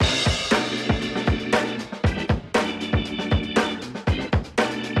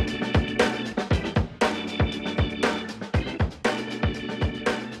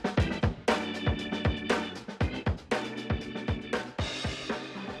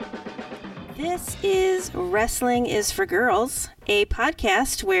This is Wrestling is for Girls, a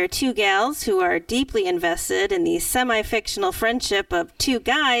podcast where two gals who are deeply invested in the semi-fictional friendship of two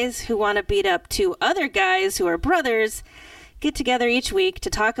guys who want to beat up two other guys who are brothers get together each week to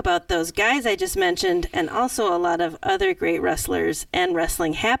talk about those guys I just mentioned and also a lot of other great wrestlers and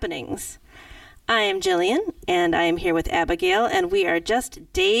wrestling happenings. I am Jillian, and I am here with Abigail, and we are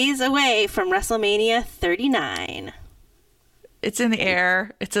just days away from WrestleMania 39. It's in the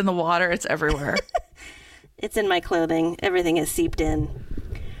air, it's in the water, it's everywhere. It's in my clothing. Everything has seeped in.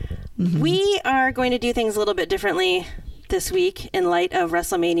 Mm-hmm. We are going to do things a little bit differently this week in light of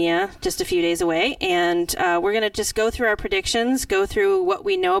WrestleMania, just a few days away. And we're going to just go through our predictions, go through what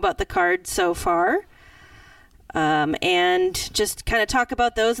we know about the card so far, and just kind of talk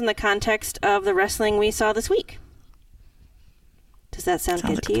about those in the context of the wrestling we saw this week. Does that sound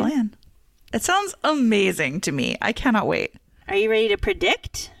good to you? Plan. It sounds amazing to me. I cannot wait. Are you ready to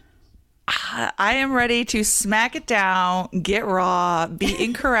predict? I am ready to smack it down, get raw, be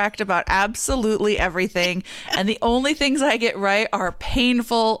incorrect about absolutely everything. And the only things I get right are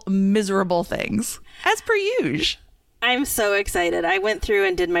painful, miserable things, as per usual. I'm so excited. I went through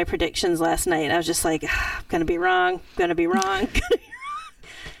and did my predictions last night. I was just like, I'm going to be wrong. Going to be wrong.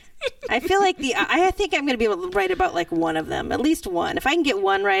 I feel like I think I'm going to be able to write about like one of them, at least one. If I can get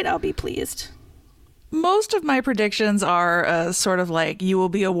one right, I'll be pleased. Most of my predictions are sort of like, you will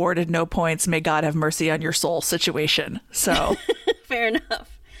be awarded no points, may God have mercy on your soul situation. So fair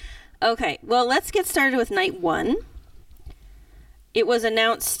enough. Okay, well, let's get started with night one. It was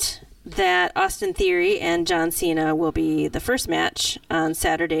announced that Austin Theory and John Cena will be the first match on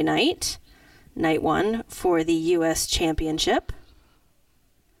Saturday night, night one, for the U.S. Championship.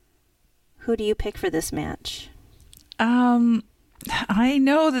 Who do you pick for this match? I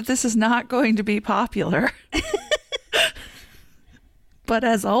know that this is not going to be popular. But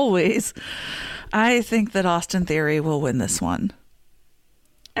as always, I think that Austin Theory will win this one.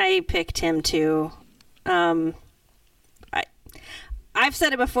 I picked him too. I've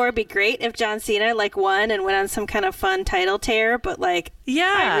said it before, it'd be great if John Cena won and went on some kind of fun title tear, but I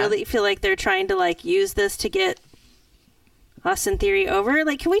really feel like they're trying to use this to get Austin Theory over.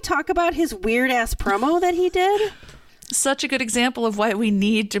 Can we talk about his weird ass promo that he did? Such a good example of why we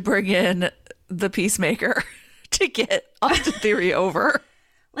need to bring in the Peacemaker to get Austin Theory over.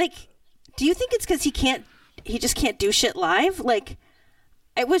 Do you think it's because he just can't do shit live?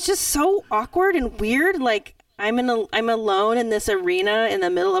 It was just so awkward and weird. I'm alone in this arena in the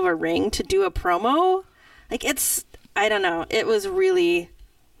middle of a ring to do a promo. I don't know. It was really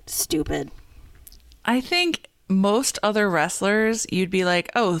stupid. I think most other wrestlers, you'd be like,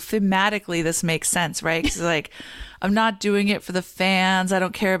 oh, thematically, this makes sense, right? Because I'm not doing it for the fans. I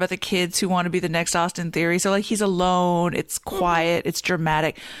don't care about the kids who want to be the next Austin Theory. So he's alone. It's quiet. It's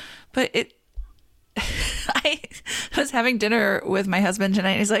dramatic. But I was having dinner with my husband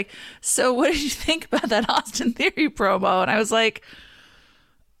tonight, and he's like, so what did you think about that Austin Theory promo? And I was like,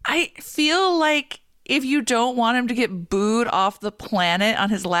 I feel like if you don't want him to get booed off the planet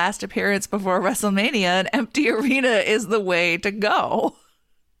on his last appearance before WrestleMania, an empty arena is the way to go.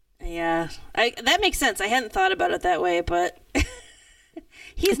 Yeah, that makes sense. I hadn't thought about it that way, but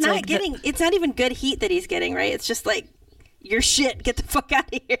it's not even good heat that he's getting, right? It's just you're shit. Get the fuck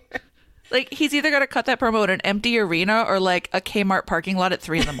out of here. He's either got to cut that promo at an empty arena or a Kmart parking lot at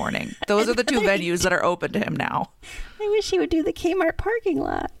 3 a.m. Those are the two venues that are open to him now. I wish he would do the Kmart parking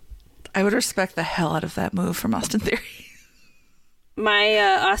lot. I would respect the hell out of that move from Austin Theory. My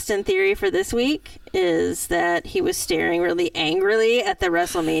Austin Theory for this week is that he was staring really angrily at the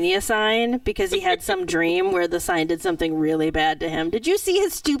WrestleMania sign because he had some dream where the sign did something really bad to him. Did you see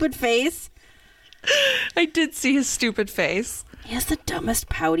his stupid face? I did see his stupid face. He has the dumbest,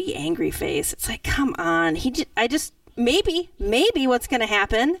 pouty, angry face. It's come on. Maybe what's going to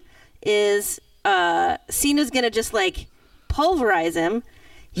happen is Cena's going to just pulverize him.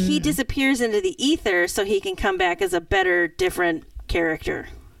 He disappears into the ether so he can come back as a better, different character.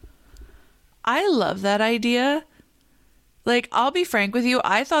 I love that idea. I'll be frank with you.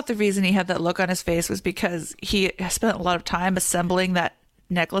 I thought the reason he had that look on his face was because he spent a lot of time assembling that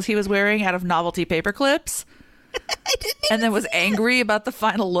necklace he was wearing out of novelty paper clips. And then was angry about the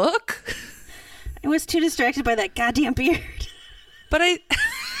final look. I was too distracted by that goddamn beard. But I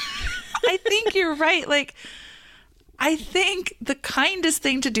think you're right. I think the kindest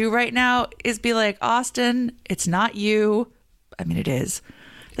thing to do right now is be like, Austin, it's not you. I mean, it is.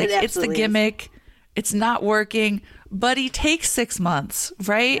 It's the gimmick. It's not working. Buddy, take 6 months,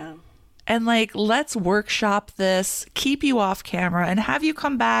 right? Yeah. And let's workshop this, keep you off camera, and have you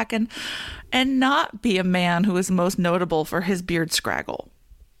come back and not be a man who is most notable for his beard scraggle.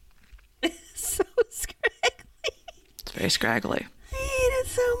 So scraggly. It's very scraggly. I hate it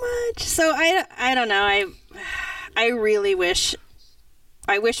so much. So I don't know. I really wish.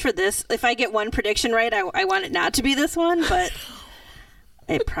 I wish for this. If I get one prediction right, I want it not to be this one, but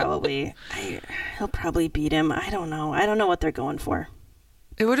he'll probably beat him. I don't know. I don't know what they're going for.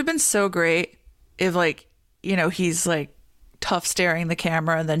 It would have been so great if, like, you know, he's like tough staring the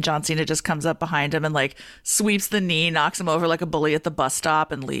camera and then John Cena just comes up behind him and like sweeps the knee, knocks him over like a bully at the bus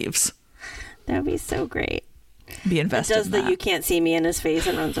stop and leaves. That would be so great. Be invested. It does in the that. "you can't see me" in his face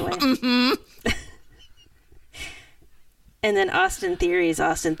and runs away. Mm-hmm. And then Austin Theory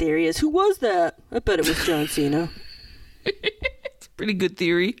is, who was that? I bet it was John Cena. It's a pretty good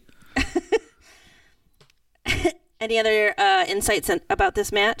theory. Any other insights about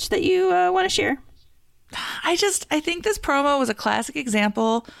this match that you want to share? I think this promo was a classic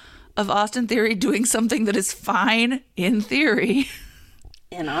example of Austin Theory doing something that is fine in theory.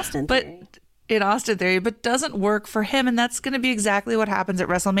 In Austin Theory. But doesn't work for him. And that's going to be exactly what happens at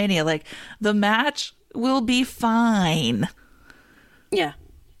WrestleMania. Like, the match will be fine. Yeah.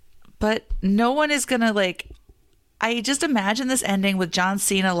 But no one is going to, like, I just imagine this ending with John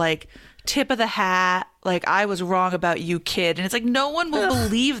Cena, like, tip of the hat, like, I was wrong about you, kid. And it's like, no one will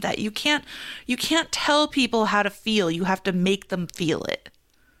believe that. You can't tell people how to feel. You have to make them feel it.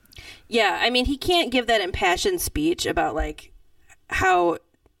 Yeah. I mean, he can't give that impassioned speech about, like, how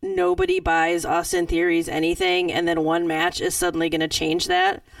nobody buys Austin Theory's anything, and then one match is suddenly going to change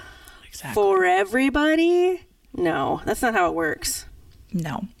that. Exactly. For everybody? No, that's not how it works.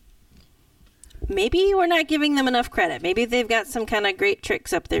 No. Maybe we're not giving them enough credit. Maybe they've got some kind of great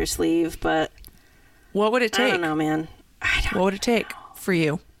tricks up their sleeve, but What would it take? I don't know, man. What would it take for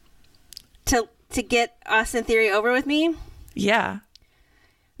you? To get Austin Theory over with me? Yeah.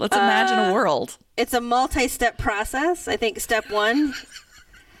 Let's imagine a world. It's a multi-step process. I think step one,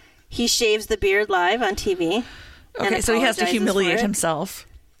 he shaves the beard live on TV. Okay, so he has to humiliate for himself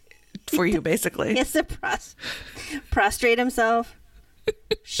for you, basically. He has to prostrate himself,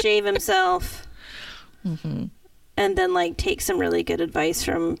 shave himself, and then, like, take some really good advice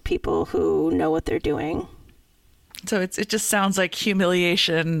from people who know what they're doing. So it just sounds like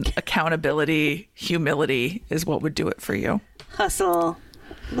humiliation, accountability, humility is what would do it for you. Hustle,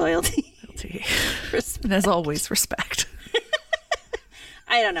 loyalty. And as always, respect.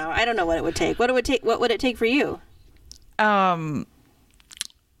 I don't know. I don't know what it would take. What would it take for you?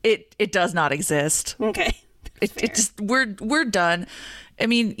 It does not exist. Okay. It just we're done. I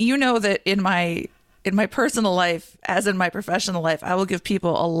mean, you know that in my personal life, as in my professional life, I will give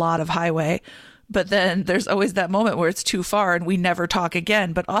people a lot of highway, but then there's always that moment where it's too far and we never talk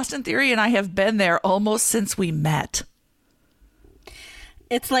again. But Austin Theory and I have been there almost since we met.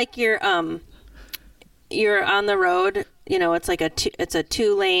 It's like you're on the road, you know, it's like it's a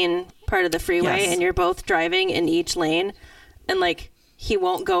 2-lane part of the freeway, Yes. and you're both driving in each lane, and, like, he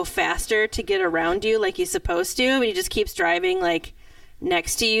won't go faster to get around you like he's supposed to, but he just keeps driving, like,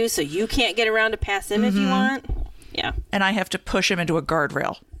 next to you, so you can't get around to pass him if you want. Yeah. And I have to push him into a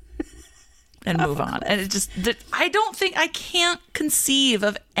guardrail and move on. And it just, I can't conceive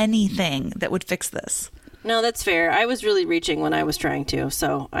of anything that would fix this. No, that's fair. I was really reaching when I was trying to,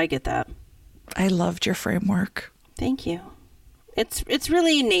 so I get that. I loved your framework. Thank you. It's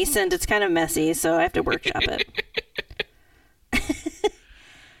really nascent. It's kind of messy, so I have to workshop it.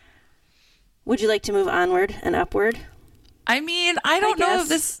 Would you like to move onward and upward? I mean, I don't know if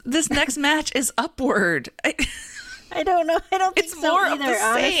this next match is upward. I don't know. I don't think It's so more either, of the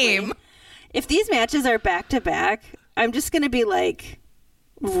honestly. same. If these matches are back to back, I'm just going to be, like,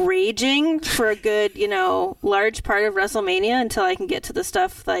 raging for a good, large part of WrestleMania until I can get to the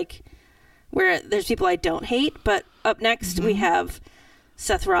stuff, like, where there's people I don't hate. But up next, we have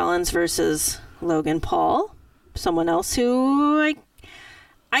Seth Rollins versus Logan Paul. Someone else who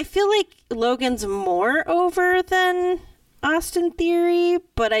I feel like Logan's more over than Austin Theory,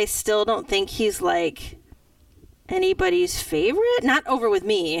 but I still don't think he's, like, anybody's favorite. Not over with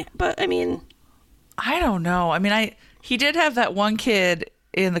me, but I mean, I don't know. I mean, he did have that one kid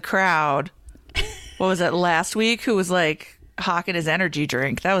in the crowd. What was that, last week, who was, like, hawking his energy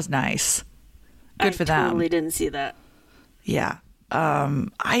drink. That was nice. Good for them. I totally didn't see that. Yeah.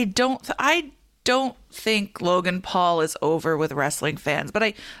 I don't think Logan Paul is over with wrestling fans, but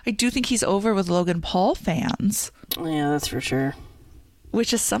I do think he's over with Logan Paul fans. Yeah, that's for sure.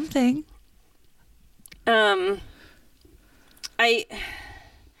 Which is something. I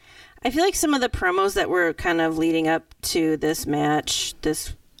feel like some of the promos that were kind of leading up to this match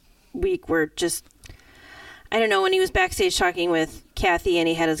this week were just, I don't know, when he was backstage talking with Kathy and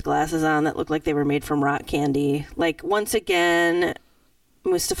he had his glasses on that looked like they were made from rock candy. Like, once again,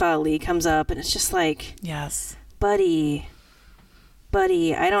 Mustafa Ali comes up, and it's just like, Yes. buddy,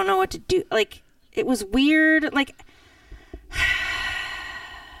 I don't know what to do. Like, it was weird. Like,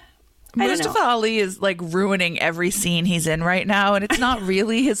 I don't Mustafa know. Ali is like ruining every scene he's in right now, and it's not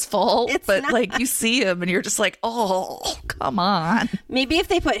really his fault. But not. like you see him, and you're just like, oh, come on. Maybe if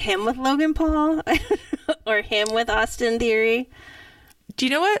they put him with Logan Paul or him with Austin Theory. Do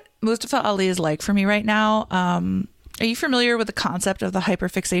you know what Mustafa Ali is like for me right now? Are you familiar with the concept of the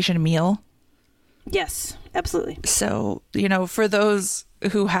hyperfixation meal? Yes, absolutely. So, you know, for those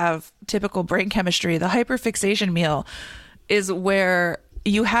who have typical brain chemistry, the hyperfixation meal is where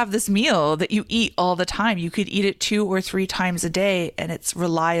you have this meal that you eat all the time. You could eat it 2 or 3 times a day, and it's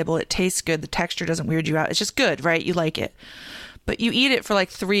reliable. It tastes good. The texture doesn't weird you out. It's just good, right? You like it. But you eat it for like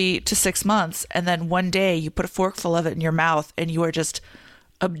 3 to 6 months, and then one day you put a forkful of it in your mouth, and you are just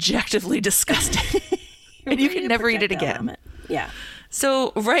objectively disgusted. And you can never eat it again. Yeah.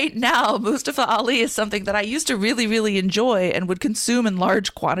 So right now, Mustafa Ali is something that I used to really, really enjoy and would consume in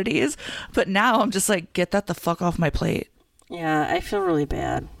large quantities. But now I'm just like, get that the fuck off my plate. Yeah, I feel really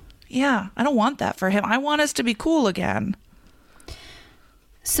bad. Yeah, I don't want that for him. I want us to be cool again.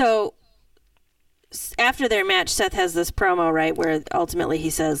 So after their match, Seth has this promo, right, where ultimately he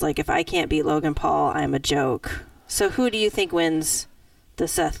says, like, if I can't beat Logan Paul, I'm a joke. So who do you think wins the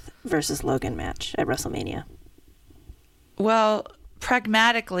Seth versus Logan match at WrestleMania? Well,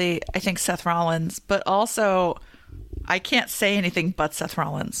 pragmatically, I think Seth Rollins, but also I can't say anything but Seth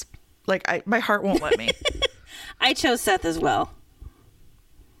Rollins. Like, my heart won't let me. I chose Seth as well.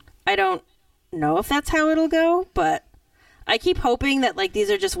 I don't know if that's how it'll go, but I keep hoping that, like,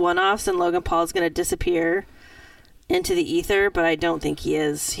 these are just one-offs and Logan Paul's going to disappear into the ether, but I don't think he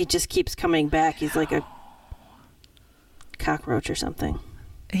is. He just keeps coming back. He's like a cockroach or something.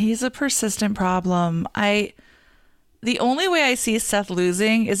 He's a persistent problem. The only way I see Seth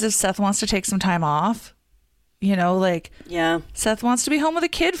losing is if Seth wants to take some time off. You know, like, yeah, Seth wants to be home with a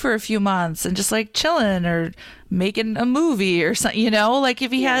kid for a few months and just like chilling or making a movie or something, you know, like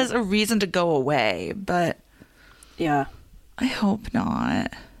if he has a reason to go away. But yeah, I hope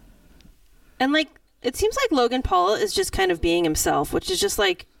not. And like, it seems like Logan Paul is just kind of being himself, which is just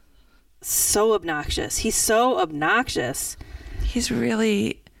like so obnoxious. He's so obnoxious. He's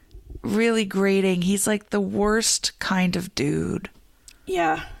really, really grating. He's like the worst kind of dude.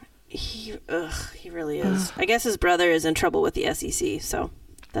 Yeah. He really is. I guess his brother is in trouble with the SEC, so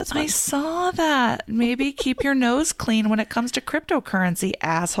that's fine. I saw that. Maybe keep your nose clean when it comes to cryptocurrency,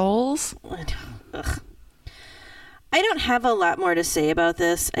 assholes. Ugh. I don't have a lot more to say about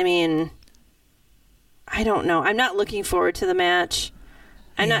this. I mean, I don't know. I'm not looking forward to the match.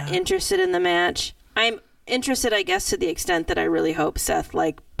 I'm not interested in the match. I'm interested, I guess, to the extent that I really hope Seth,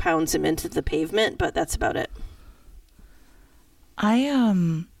 like, pounds him into the pavement, but that's about it.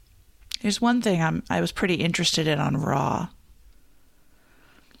 There's one thing I was pretty interested in on Raw.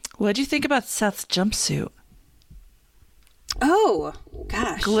 What'd you think about Seth's jumpsuit? Oh,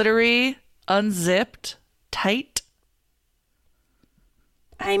 gosh. Glittery, unzipped, tight.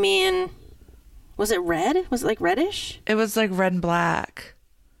 I mean, was it red? Was it like reddish? It was like red and black.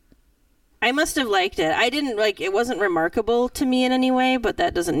 I must have liked it. I didn't it wasn't remarkable to me in any way, but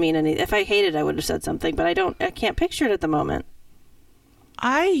that doesn't mean any. If I hated it, I would have said something, but I can't picture it at the moment.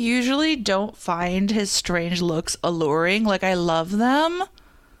 I usually don't find his strange looks alluring. Like, I love them.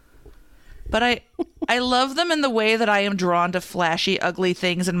 But I love them in the way that I am drawn to flashy, ugly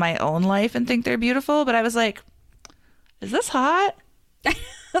things in my own life and think they're beautiful. But I was like, is this hot?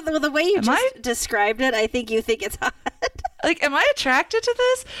 The way you described it, I think you think it's hot. Like, am I attracted to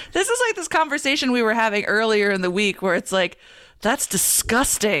this? This is like this conversation we were having earlier in the week where it's like, that's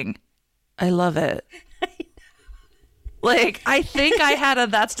disgusting. I love it. Like, I think I had a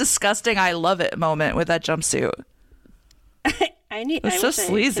that's disgusting, I love it moment with that jumpsuit. It's so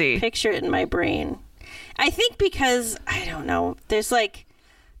sleazy. I could picture it in my brain. I think because, I don't know, there's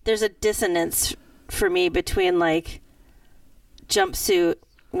a dissonance for me between, like, jumpsuit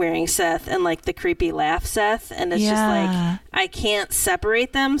wearing Seth and, like, the creepy laugh Seth. And it's just, like, I can't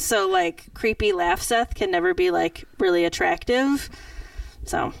separate them. So, like, creepy laugh Seth can never be, like, really attractive.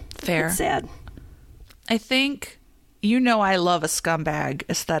 So, fair. It's sad. I think... You know I love a scumbag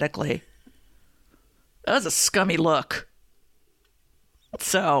aesthetically. That was a scummy look.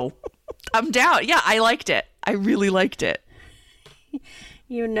 So, I'm down. Yeah, I liked it. I really liked it.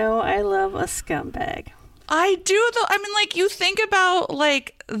 You know I love a scumbag. I do, though. I mean, like, you think about,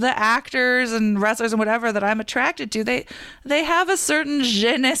 like, the actors and wrestlers and whatever that I'm attracted to. They have a certain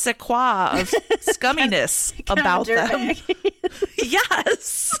je ne sais quoi of scumminess about them.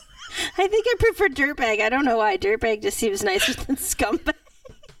 Yes. I think I prefer dirtbag. I don't know why. Dirtbag just seems nicer than scumbag.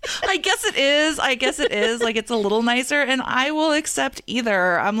 I guess it is. Like, it's a little nicer, and I will accept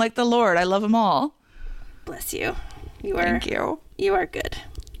either. I'm like the Lord. I love them all. Bless you. Thank you. You are good.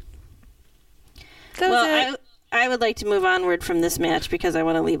 I would like to move onward from this match because I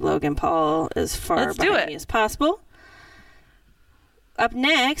want to leave Logan Paul as far behind me as possible. Up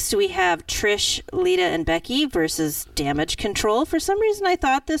next, we have Trish, Lita, and Becky versus Damage Control. For some reason, I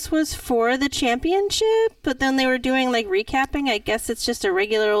thought this was for the championship, but then they were doing, like, recapping. I guess it's just a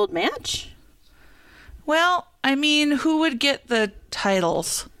regular old match. Well, I mean, who would get the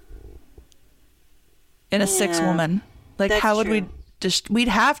titles in a six-woman? Like, how would we just... We'd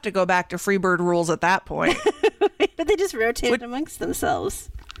have to go back to Freebird rules at that point. But they just rotated amongst themselves.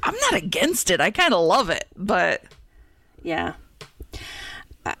 I'm not against it. I kind of love it, but... Yeah.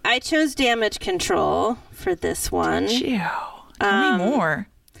 I chose Damage Control for this one. Tell me more.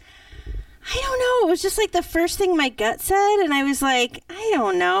 I don't know. It was just like the first thing my gut said, and I was like, I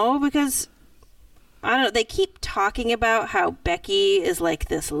don't know, because I don't know. They keep talking about how Becky is like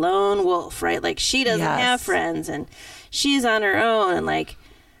this lone wolf, right? Like she doesn't have friends, and she's on her own, and like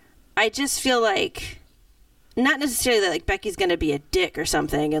I just feel like not necessarily that like Becky's going to be a dick or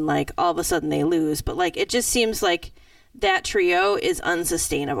something, and like all of a sudden they lose, but like it just seems like that trio is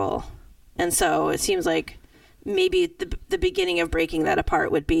unsustainable. And so it seems like maybe the beginning of breaking that apart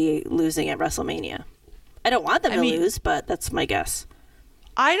would be losing at WrestleMania. I don't want them to lose, but that's my guess.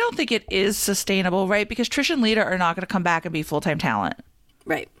 I don't think it is sustainable, right? Because Trish and Lita are not going to come back and be full-time talent.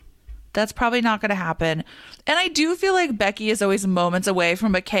 Right. That's probably not going to happen. And I do feel like Becky is always moments away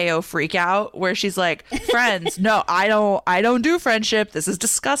from a KO freak out where she's like, friends, no, I don't do friendship. This is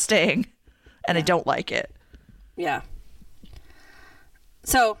disgusting. And I don't like it. Yeah.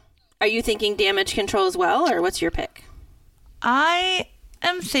 So, are you thinking Damage Control as well, or what's your pick? I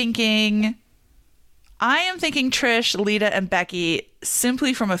am thinking Trish, Lita, and Becky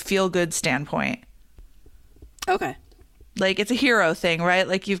simply from a feel-good standpoint. Okay. Like, it's a hero thing, right?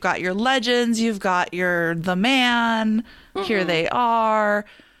 Like, you've got your legends, you've got the man, here they are.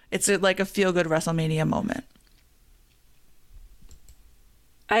 It's like a feel-good WrestleMania moment.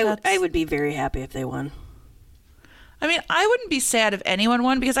 I would be very happy if they won. I mean, I wouldn't be sad if anyone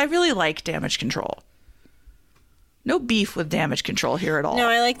won because I really like Damage Control. No beef with Damage Control here at all. No,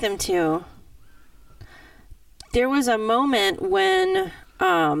 I like them too. There was a moment when,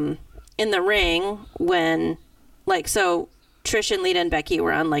 in the ring, when, like, so Trish and Lita and Becky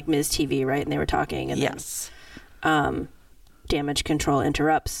were on, like, Miz TV, right? And they were talking. And yes. Then, Damage Control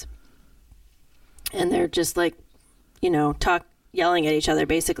interrupts. And they're just, like, yelling at each other,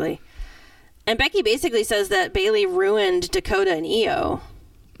 basically. And Becky basically says that Bayley ruined Dakota and Io.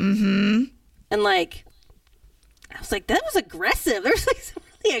 Mm-hmm. And, like, I was like, that was aggressive. There was, like, some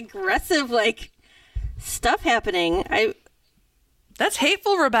really aggressive, like, stuff happening. That's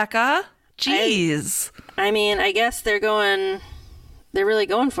hateful, Rebecca. Jeez. I mean, I guess they're really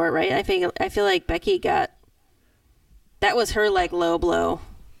going for it, right? I feel like Becky that was her, like, low blow.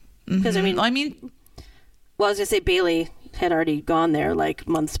 Because, well, I was going to say Bayley had already gone there like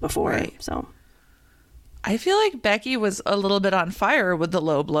months before. Right. So I feel like Becky was a little bit on fire with the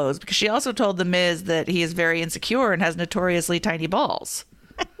low blows because she also told The Miz that he is very insecure and has notoriously tiny balls.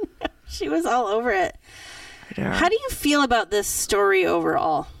 She was all over it. How do you feel about this story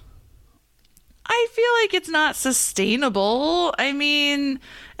overall? I feel like it's not sustainable. I mean,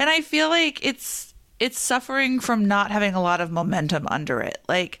 and I feel like it's suffering from not having a lot of momentum under it.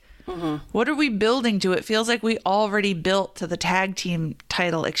 Like, what are we building to? It feels like we already built to the tag team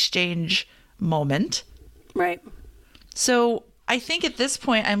title exchange moment. Right. So I think at this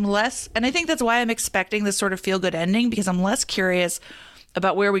point I'm less, and I think that's why I'm expecting this sort of feel-good ending, because I'm less curious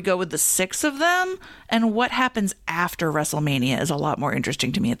about where we go with the 6 of them, and what happens after WrestleMania is a lot more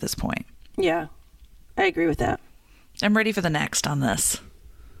interesting to me at this point. Yeah, I agree with that. I'm ready for the next on this.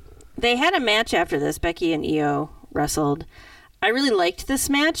 They had a match after this. Becky and Io wrestled. I really liked this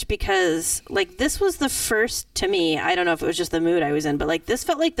match because, like, this was the first, to me, I don't know if it was just the mood I was in, but, like, this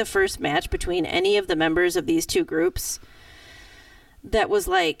felt like the first match between any of the members of these two groups that was,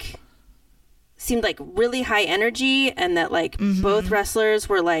 like, seemed like really high energy, and that, like, both wrestlers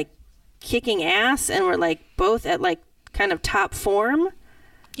were, like, kicking ass and were, like, both at, like, kind of top form.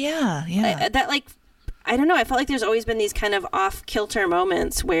 Yeah. That, like, I don't know. I felt like there's always been these kind of off-kilter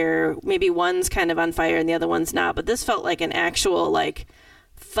moments where maybe one's kind of on fire and the other one's not. But this felt like an actual, like,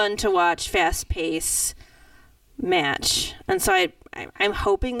 fun-to-watch, fast-paced match. And so I'm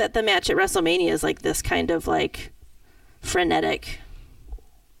hoping that the match at WrestleMania is, like, this kind of, like, frenetic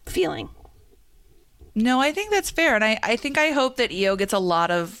feeling. No, I think that's fair. And I hope that Io gets a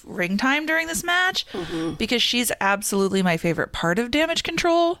lot of ring time during this match because she's absolutely my favorite part of Damage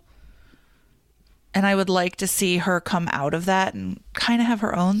Control. And I would like to see her come out of that and kind of have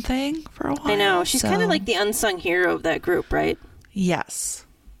her own thing for a while. I know. She's kind of like the unsung hero of that group, right? Yes.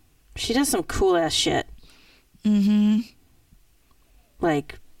 She does some cool ass shit. Mm-hmm.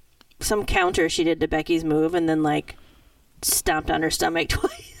 Like some counter she did to Becky's move and then like stomped on her stomach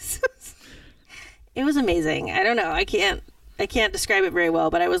twice. It was amazing. I don't know. I can't describe it very well,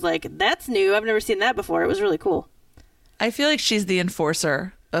 but I was like, that's new. I've never seen that before. It was really cool. I feel like she's the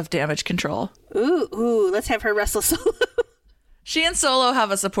enforcer of Damage Control. Ooh, let's have her wrestle solo. She and Solo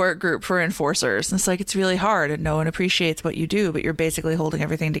have a support group for enforcers. And it's like, it's really hard and no one appreciates what you do, but you're basically holding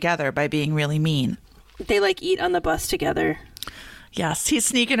everything together by being really mean. They like eat on the bus together. Yes, he's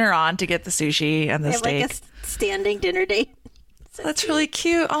sneaking her on to get the sushi and the steak. Like a standing dinner date. So that's cute. Really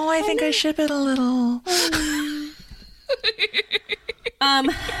cute. Oh, I think I ship it a little.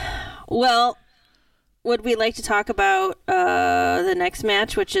 Well, would we like to talk about the next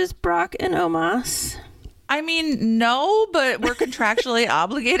match, which is Brock and Omos? I mean, no, but we're contractually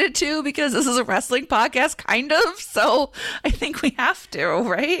obligated to because this is a wrestling podcast, kind of. So I think we have to,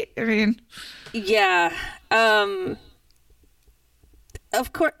 right? I mean, yeah.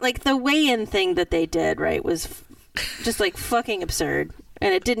 Of course, like the weigh-in thing that they did, right, was just like fucking absurd,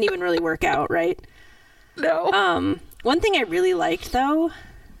 and it didn't even really work out, right? No. One thing I really liked, though,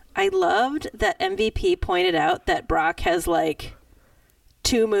 I loved that MVP pointed out that Brock has like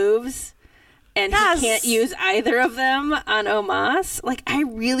 2 moves. And he can't use either of them on Omos. Like, I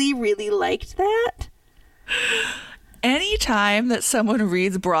really, really liked that. Anytime that someone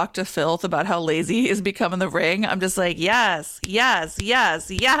reads Brock to filth about how lazy he has become in the ring, I'm just like, yes.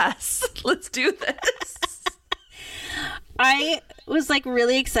 Let's do this. I was like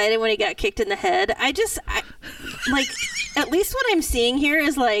really excited when he got kicked in the head. I like, at least what I'm seeing here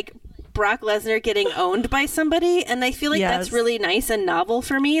is like Brock Lesnar getting owned by somebody, and I feel like that's really nice and novel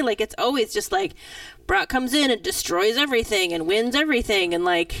for me. Like, it's always just like Brock comes in and destroys everything and wins everything, and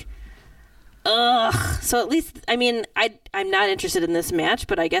like, ugh. So at least, I mean, I'm not interested in this match,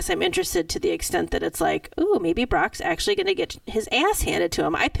 but I guess I'm interested to the extent that it's like, ooh, maybe Brock's actually going to get his ass handed to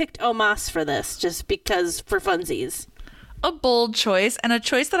him. I picked Omos for this just because, for funsies. A bold choice, and a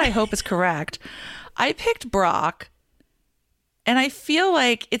choice that I hope is correct. I picked Brock. And I feel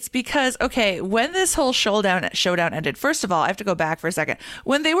like it's because, okay, when this whole showdown ended, first of all, I have to go back for a second.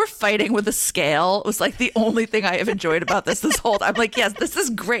 When they were fighting with a scale, it was like the only thing I have enjoyed about this whole time. I'm like, yes, this is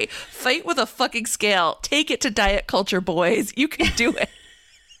great. Fight with a fucking scale. Take it to diet culture, boys. You can do it.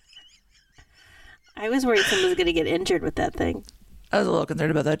 I was worried someone was going to get injured with that thing. I was a little concerned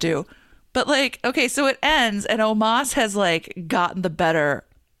about that too. But like, okay, so it ends and Omos has like gotten the better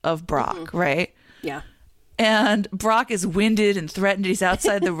of Brock, right? Yeah. And Brock is winded and threatened. He's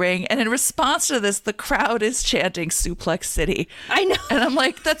outside the ring. And in response to this, the crowd is chanting Suplex City. I know. And I'm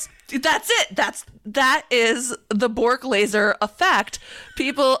like, that's it. That is the Bork laser effect.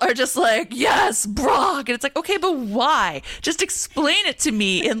 People are just like, yes, Brock. And it's like, okay, but why? Just explain it to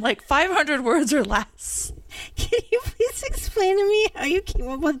me in like 500 words or less. Can you please explain to me how you came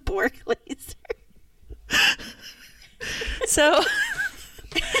up with Bork laser? So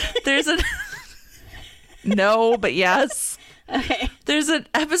there's a... No, but yes. Okay. There's an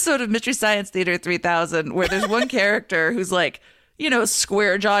episode of Mystery Science Theater 3000 where there's one character who's like, you know,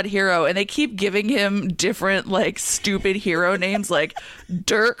 square-jawed hero, and they keep giving him different, like, stupid hero names like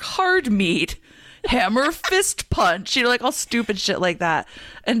Dirk Hardmeat, Hammer Fist Punch, you know, like all stupid shit like that.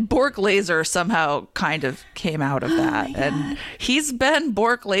 And Bork Laser somehow kind of came out of that. And he's been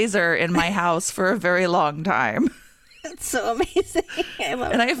Bork Laser in my house for a very long time. That's so amazing. I love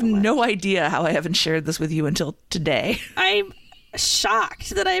it. And I have no idea how I haven't shared this with you until today. I'm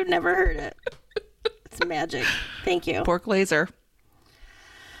shocked that I've never heard it. It's magic. Thank you. Bork Laser.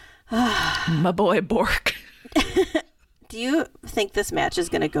 My boy Bork. Do you think this match is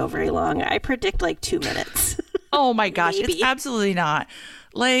going to go very long? I predict like 2 minutes. Oh my gosh, Maybe. It's absolutely not.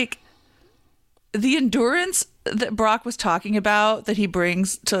 Like, the endurance that Brock was talking about that he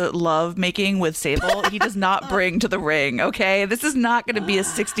brings to love making with Sable, he does not bring to the ring, okay? This is not going to be a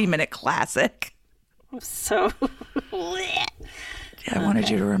 60-minute classic. So, I wanted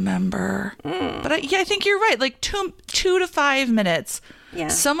you to remember. But I think you're right. Like 2 to 5 minutes, yeah.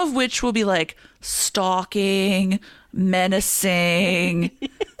 Some of which will be like stalking, menacing,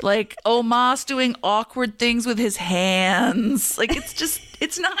 like Omos doing awkward things with his hands. Like,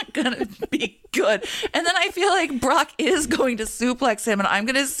 it's not going to be good. And then I feel like Brock is going to suplex him and I'm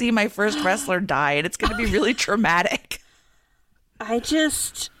going to see my first wrestler die and it's going to be really traumatic. I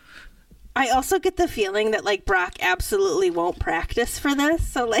I also get the feeling that, like, Brock absolutely won't practice for this.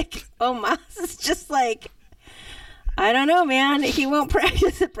 So, like, Omos is just like, I don't know, man. He won't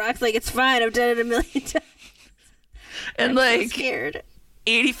practice it. Brock's like, it's fine. I've done it a million times. And, I'm like, so scared.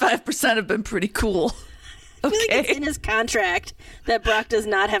 85% have been pretty cool. I feel like it's in his contract that Brock does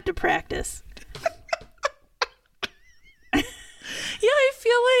not have to practice. Yeah, I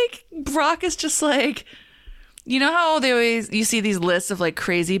feel like Brock is just like, you know how you see these lists of like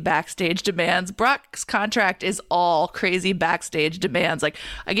crazy backstage demands? Brock's contract is all crazy backstage demands. Like,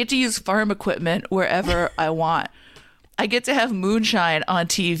 I get to use farm equipment wherever I want. I get to have moonshine on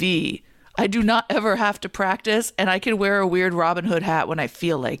TV. I do not ever have to practice, and I can wear a weird Robin Hood hat when I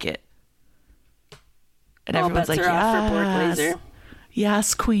feel like it. And all everyone's bets like, are off for Bork yes, Laser.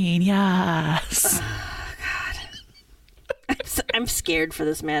 yes, queen, yes. I'm scared for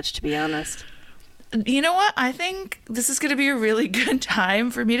this match, to be honest. You know what? I think this is going to be a really good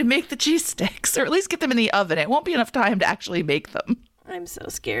time for me to make the cheese sticks, or at least get them in the oven. It won't be enough time to actually make them. I'm so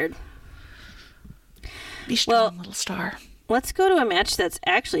scared. Be strong, little star. Let's go to a match that's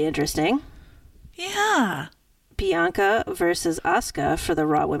actually interesting. Yeah. Bianca versus Asuka for the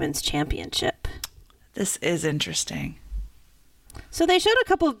Raw Women's Championship. This is interesting. So they showed a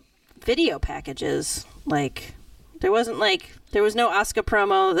couple video packages. Like, there was no Asuka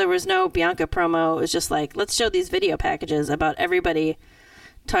promo, there was no Bianca promo. It was just like, let's show these video packages about everybody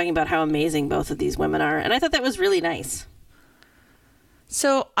talking about how amazing both of these women are. And I thought that was really nice.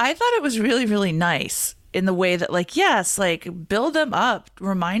 So I thought it was really, really nice in the way that, like, yes, like, build them up,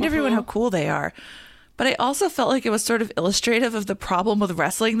 remind everyone how cool they are. But I also felt like it was sort of illustrative of the problem with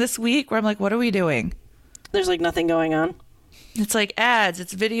wrestling this week, where I'm like, what are we doing? There's like nothing going on. It's like ads,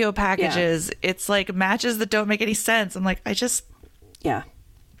 it's video packages, it's like matches that don't make any sense. I'm like, I don't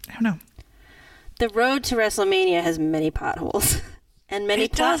know. The road to WrestleMania has many potholes and many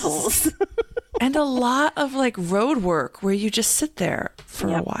potholes. And a lot of like road work where you just sit there for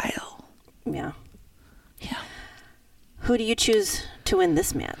a while. Yeah. Yeah. Who do you choose to win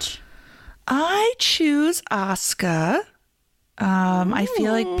this match? I choose Asuka. I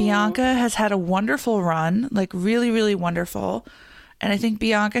feel like Bianca has had a wonderful run, like really, really wonderful. And I think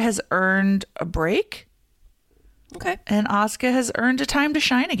Bianca has earned a break. Okay. And Asuka has earned a time to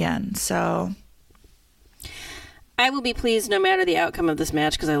shine again. So I will be pleased no matter the outcome of this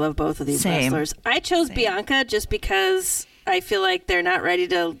match because I love both of these wrestlers. I chose Bianca just because I feel like they're not ready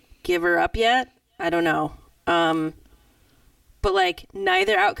to give her up yet. I don't know. But like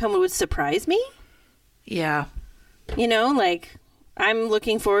neither outcome would surprise me. yeah. You know, like I'm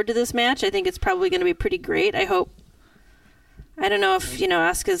looking forward to this match. I think it's probably going to be pretty great. I hope. I don't know if,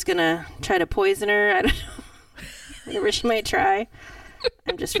 Asuka's going to try to poison her. I don't know. Whatever she might try.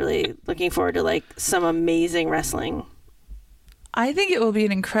 I'm just really looking forward to like some amazing wrestling. I think it will be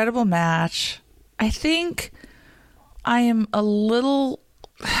an incredible match. I think I'm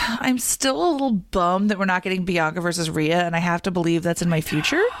still a little bummed that we're not getting Bianca versus Rhea, and I have to believe that's in my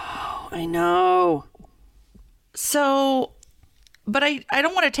future. I know. So, but I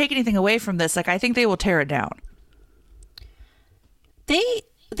don't want to take anything away from this. Like, I think they will tear it down.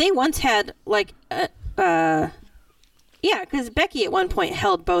 They once had like because Becky at one point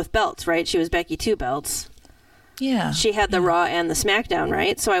held both belts, right? She was Becky 2 belts. Yeah. She had the Raw and the SmackDown,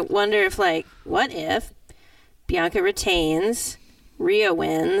 right? So I wonder if what if Bianca retains, Rhea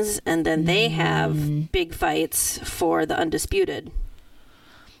wins, and then they have big fights for the Undisputed.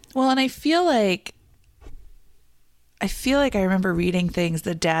 Well, and I feel like I remember reading things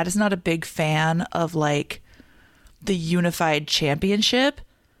that Dad is not a big fan of like the unified championship.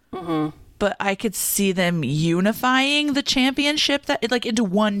 Mm-hmm. But I could see them unifying the championship into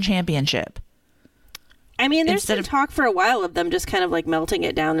one championship. I mean, there's been talk for a while of them just kind of like melting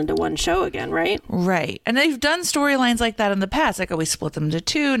it down into one show again, right? Right. And they've done storylines like that in the past. Like, we split them into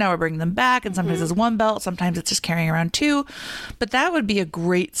 2. Now we're bringing them back. And sometimes it's one belt. Sometimes it's just carrying around 2. But that would be a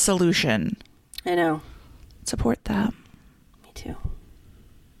great solution. I know. Support that. Me too.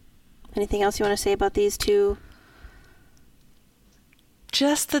 Anything else you want to say about these two?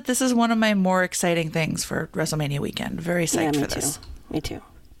 Just that this is one of my more exciting things for WrestleMania weekend. Very psyched for this. Me too.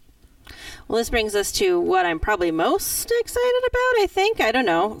 Well, this brings us to what I'm probably most excited about, I think. I don't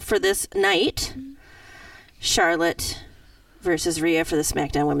know. For this night, Charlotte versus Rhea for the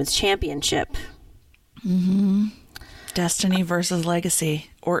SmackDown Women's Championship. Mm-hmm. Destiny versus Legacy.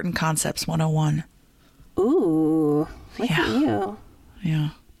 Orton Concepts 101. Ooh. Look at you. Yeah.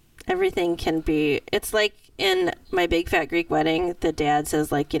 Everything can be... It's like in My Big Fat Greek Wedding, the dad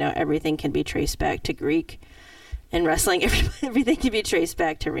says, everything can be traced back to Greek. In wrestling, everything can be traced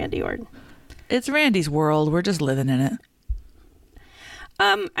back to Randy Orton. It's Randy's world. We're just living in it.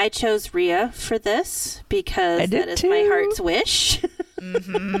 I chose Rhea for this because that is too. my heart's wish.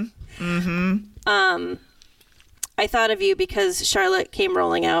 I thought of you because Charlotte came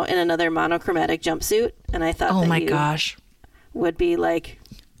rolling out in another monochromatic jumpsuit, and I thought gosh, would be like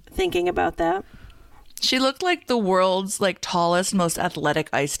thinking about that. she looked like the world's like tallest, most athletic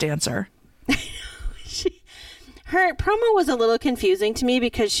ice dancer. Her promo was a little confusing to me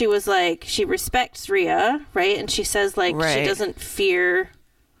because she was like, she respects Rhea, right? And she says like she doesn't fear,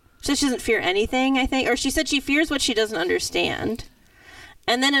 she doesn't fear anything, I think. Or she said she fears what she doesn't understand.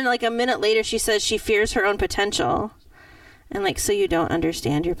 And then in like a minute later, she says she fears her own potential. And like, so you don't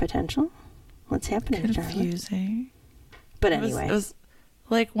understand your potential? What's happening, Confusing. Charlotte? But anyway. It was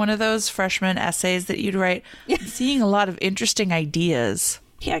like one of those freshman essays that you'd write. I'm seeing a lot of interesting ideas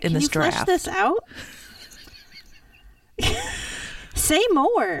in this draft. Can you flesh this out? Say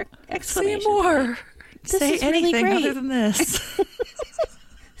more! Exclamation. Say more. This Say is really anything great. other than this.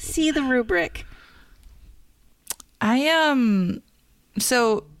 See the rubric. I am.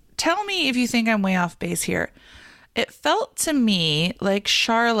 So tell me if you think I'm way off base here. It felt to me like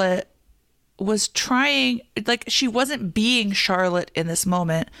Charlotte was trying, like she wasn't being Charlotte in this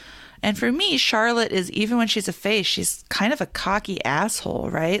moment. And for me, Charlotte is, even when she's a face, she's kind of a cocky asshole,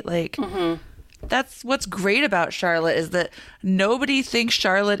 right? Like, that's what's great about Charlotte, is that nobody thinks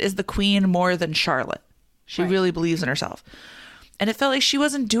Charlotte is the queen more than Charlotte. She really believes in herself. And it felt like she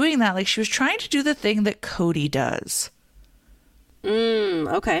wasn't doing that. Like, she was trying to do the thing that Cody does.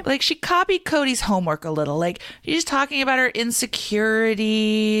 Okay. Like, she copied Cody's homework a little. Like, she's talking about her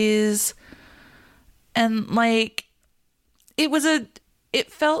insecurities. And, like,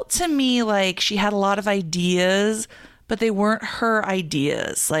 it felt to me like she had a lot of ideas, but they weren't her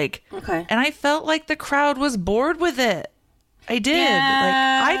ideas. Like, okay. And I felt like the crowd was bored with it. I did.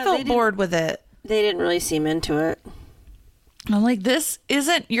 Yeah, like, I felt bored with it. They didn't really seem into it. I'm like, this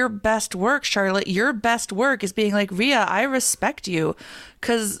isn't your best work, Charlotte. Your best work is being like, Rhea, I respect you.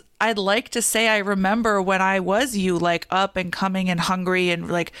 Because I'd like to say I remember when I was you, like up and coming and hungry and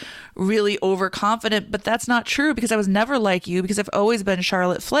like really overconfident. But that's not true, because I was never like you, because I've always been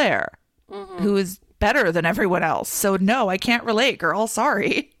Charlotte Flair, who is better than everyone else. So no, I can't relate, girl.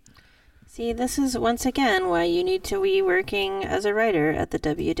 Sorry. See, this is once again why you need to be working as a writer at the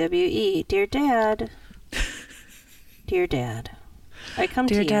WWE. Dear Dad. Dear Dad. I come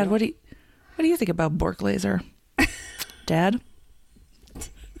to you. Dear Dad, what do you think about Bork Laser? Dad?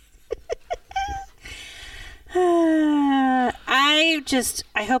 I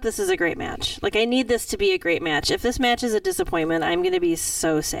hope this is a great match. Like, I need this to be a great match. If this match is a disappointment, I'm going to be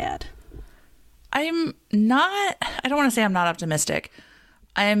so sad. I don't want to say I'm not optimistic.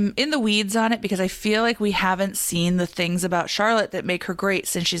 I'm in the weeds on it because I feel like we haven't seen the things about Charlotte that make her great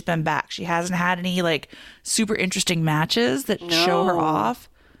since she's been back. She hasn't had any like super interesting matches that show her off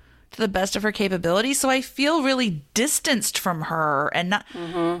to the best of her capability. So I feel really distanced from her, and not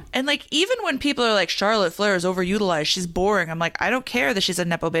and like, even when people are like, Charlotte Flair is overutilized, she's boring, I'm like, I don't care that she's a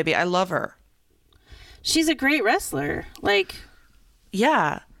nepo baby. I love her. She's a great wrestler. Like,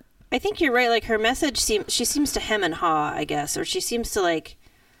 yeah. I think you're right. Like, her message she seems to hem and haw, I guess, or she seems to like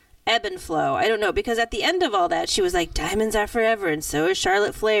ebb and flow. I don't know, because at the end of all that, she was like, diamonds are forever, and so is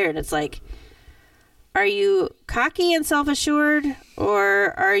Charlotte Flair. And it's like, are you cocky and self-assured,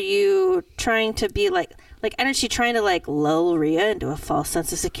 or are you trying to be like, I don't know, she trying to like lull Rhea into a false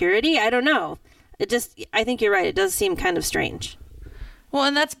sense of security? I don't know. I think you're right. It does seem kind of strange. Well,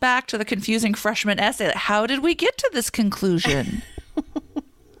 and that's back to the confusing freshman essay. How did we get to this conclusion?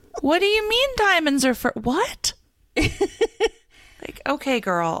 What do you mean diamonds are for what? Like, okay,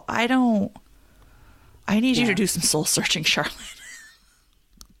 girl, I need you to do some soul searching, Charlotte.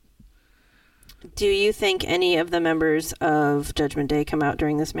 Do you think any of the members of Judgment Day come out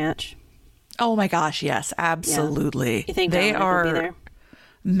during this match? Oh my gosh, yes, absolutely. Yeah. You think they Dominic will be there?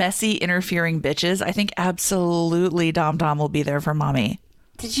 Messy, interfering bitches? I think absolutely Dom will be there for mommy.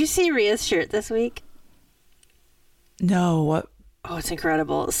 Did you see Rhea's shirt this week? No, what? Oh, it's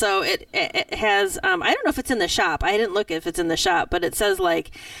incredible. So it has, I don't know if it's in the shop. I didn't look if it's in the shop, but it says like,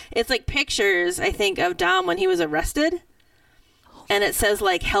 it's like pictures, I think, of Dom when he was arrested. And it says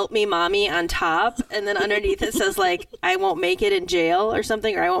like, help me mommy on top. And then underneath it says like, I won't make it in jail or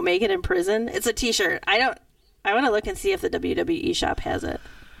something, or I won't make it in prison. It's a t-shirt. I want to look and see if the WWE shop has it.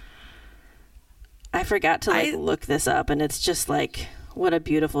 I forgot to look this up, and it's just like, what a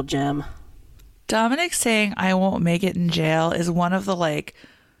beautiful gem. Dominic saying I won't make it in jail is one of the like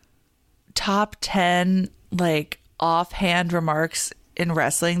top 10 like offhand remarks in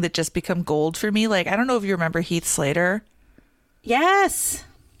wrestling that just become gold for me. Like, I don't know if you remember Heath Slater. Yes.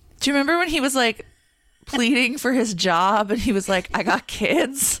 Do you remember when he was like, pleading for his job, and he was like, I got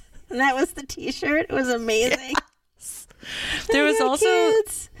kids. And that was the t-shirt. It was amazing. Yes. There was also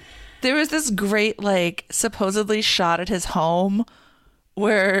kids. There was this great, like, supposedly shot at his home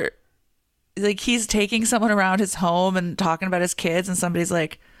where, like, he's taking someone around his home and talking about his kids, and somebody's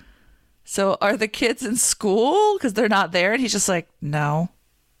like, so are the kids in school? Because they're not there. And he's just like, no.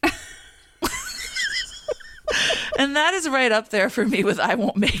 And that is right up there for me with I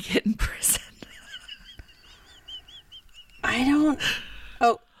won't make it in prison.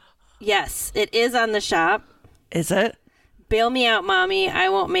 Oh, yes, it is on the shop. Is it? Bail me out, mommy. I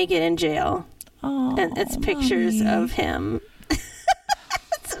won't make it in jail. Oh, and it's pictures mommy. of him.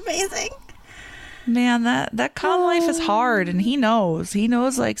 It's amazing. Man, that con life is hard, and he knows. He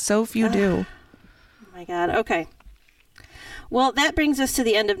knows like so few do. Oh my God. Okay. Well, that brings us to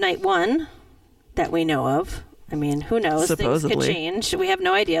the end of night 1 that we know of. I mean, who knows? Supposedly. Things could change. We have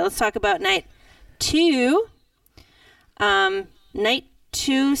no idea. Let's talk about night 2. Night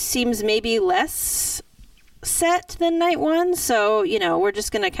 2 seems maybe less set than night 1. So, we're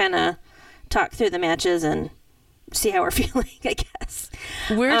just going to kind of talk through the matches and see how we're feeling, I guess.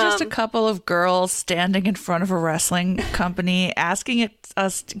 We're just a couple of girls standing in front of a wrestling company asking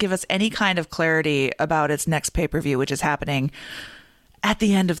us to give us any kind of clarity about its next pay-per-view, which is happening at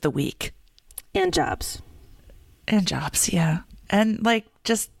the end of the week. And jobs. And jobs, yeah. And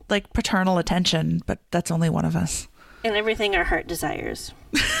just paternal attention, but that's only one of us. And everything our heart desires.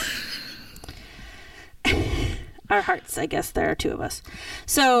 Our hearts, I guess there are 2 of us.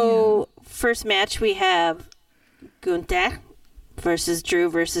 So, First match we have Gunther versus Drew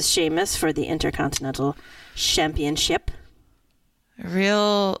versus Sheamus for the Intercontinental Championship. A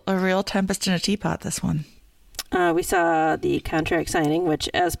real tempest in a teapot, this one. We saw the contract signing, which,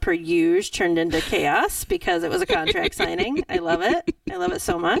 as per usual, turned into chaos because it was a contract signing. I love it. I love it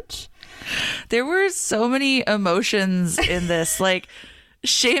so much. There were so many emotions in this.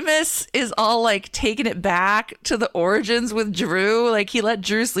 Sheamus is all taking it back to the origins with Drew. He let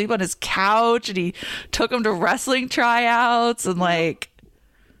Drew sleep on his couch and he took him to wrestling tryouts and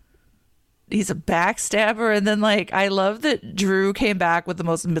he's a backstabber. And then I love that Drew came back with the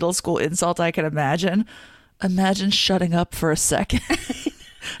most middle school insult I could imagine. Imagine shutting up for a second.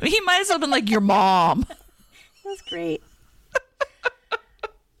 I mean, he might as well have been your mom. That's great.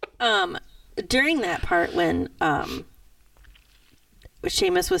 During that part when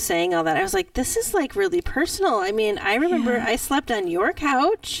Sheamus was saying all that, I was like, this is really personal. I mean, I remember I slept on your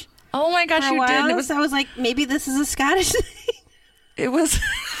couch. Oh my gosh, you did. It was, so I was like, maybe this is a Scottish thing. It was.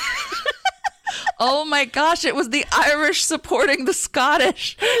 Oh my gosh, it was the Irish supporting the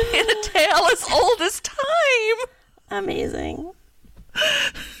Scottish in a tale as old as time. Amazing.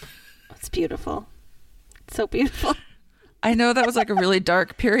 It's beautiful. It's so beautiful. I know that was a really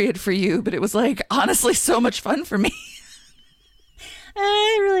dark period for you, but it was honestly so much fun for me.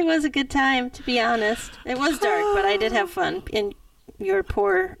 It really was a good time, to be honest. It was dark, but I did have fun. And your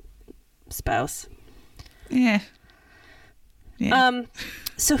poor spouse. Yeah.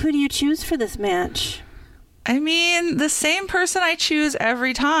 So who do you choose for this match? I mean, the same person I choose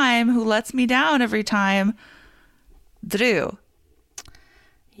every time who lets me down every time. Drew.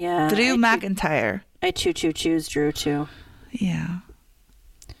 Yeah. Drew McIntyre. I choose Drew too. Yeah.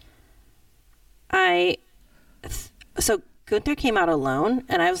 So Gunther came out alone,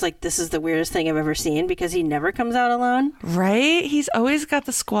 and I was like, this is the weirdest thing I've ever seen because he never comes out alone. Right? He's always got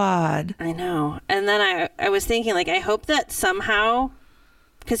the squad. I know. And then I was thinking, I hope that somehow,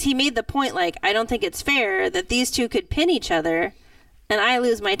 because he made the point, I don't think it's fair that these two could pin each other and I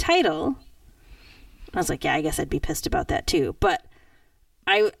lose my title. I was like, yeah, I guess I'd be pissed about that too. But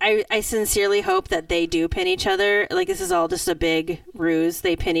I sincerely hope that they do pin each other. This is all just a big ruse.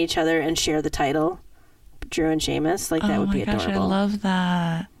 They pin each other and share the title. Drew and Sheamus. That would be adorable. Oh my gosh, I love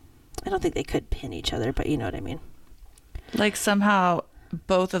that. I don't think they could pin each other, but you know what I mean. Somehow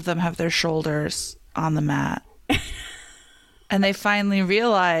both of them have their shoulders on the mat. And they finally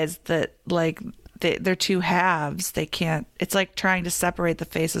realize that they're two halves. They can't. It's like trying to separate the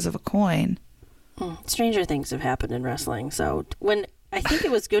faces of a coin. Stranger things have happened in wrestling. So when I think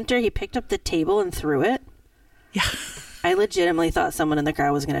it was Gunther, he picked up the table and threw it. Yeah. I legitimately thought someone in the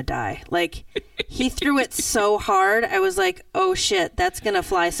crowd was going to die. He threw it so hard, I was like, oh shit, that's going to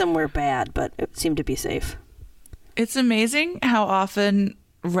fly somewhere bad, but it seemed to be safe. It's amazing how often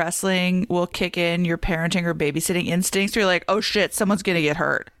wrestling will kick in your parenting or babysitting instincts. You're like, oh shit, someone's going to get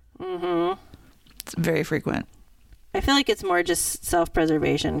hurt. Mm-hmm. It's very frequent. I feel like it's more just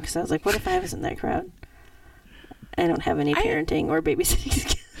self-preservation because I was like, what if I was in that crowd? I don't have any parenting or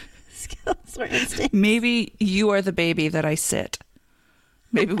babysitting skills or instinct. Maybe you are the baby that I sit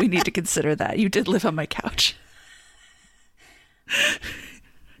Maybe we need to consider that. You did live on my couch.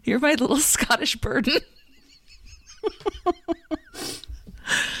 You're my little Scottish burden.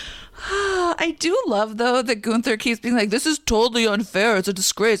 I do love, though, that Gunther keeps being like, this is totally unfair. It's a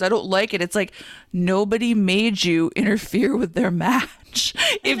disgrace. I don't like it. It's like, nobody made you interfere with their match.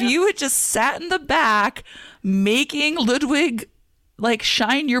 If you had just sat in the back making Ludwig, like,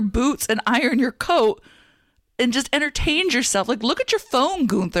 shine your boots and iron your coat and just entertained yourself. Like, look at your phone,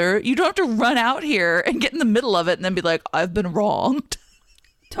 Gunther. You don't have to run out here and get in the middle of it and then be like, I've been wronged.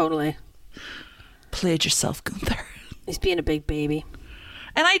 Totally. Played yourself, Gunther. He's being a big baby.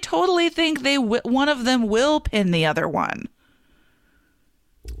 And I totally think one of them will pin the other one.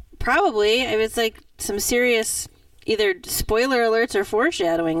 Probably. I mean, it's like some serious either spoiler alerts or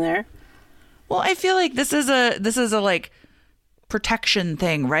foreshadowing there. Well, I feel like this is a like protection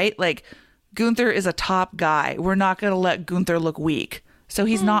thing, right? Like Gunther is a top guy. We're not going to let Gunther look weak. So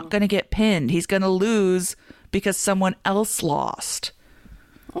he's not going to get pinned. He's going to lose because someone else lost.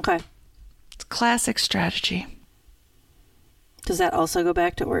 Okay. It's classic strategy. Does that also go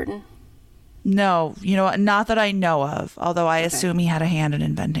back to Orton? No, you know what? Not that I know of, although I assume he had a hand in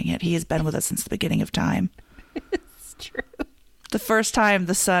inventing it. He has been with us since the beginning of time. It's true. The first time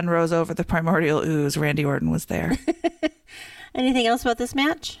the sun rose over the primordial ooze, Randy Orton was there. Anything else about this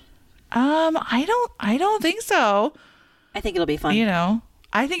match? I don't think so. I think it'll be fun. You know,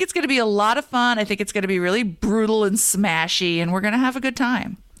 I think it's going to be a lot of fun. I think it's going to be really brutal and smashy, and we're going to have a good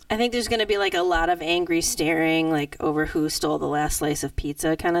time. I think there's going to be like a lot of angry staring, like over who stole the last slice of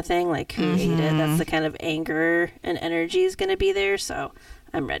pizza kind of thing, like who ate it. That's the kind of anger and energy is going to be there. So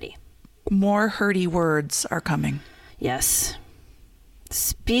I'm ready. More hurty words are coming. Yes.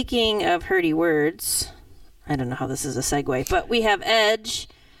 Speaking of hurty words, I don't know how this is a segue, but we have Edge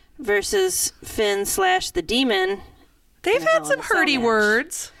versus Finn / the Demon. They've had some hurty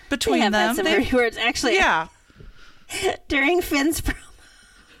words between them. Had some hurty words. Actually, yeah. During Finn's promo,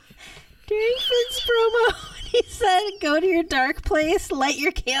 when he said, go to your dark place, light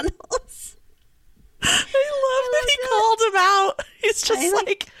your candles. I love that he called him out. He's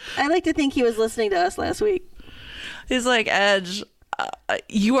just I like to think he was listening to us last week. He's like, Edge,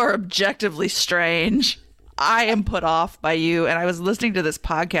 you are objectively strange. I am put off by you. And I was listening to this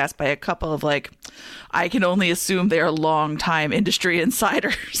podcast by a couple of I can only assume they are longtime industry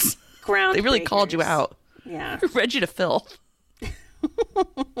insiders. They really called you out. Yeah. Read you to filth.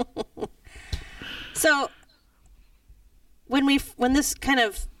 So when they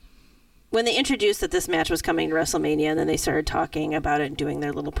introduced that this match was coming to WrestleMania and then they started talking about it and doing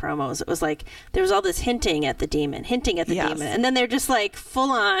their little promos, it was like there was all this hinting at the demon. And then they're just like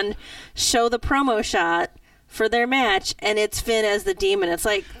full on show the promo shot for their match and it's Finn as the demon. It's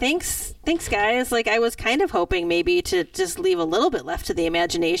like, thanks guys. Like I was kind of hoping maybe to just leave a little bit left to the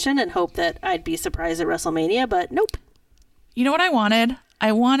imagination and hope that I'd be surprised at WrestleMania, but nope. You know what I wanted?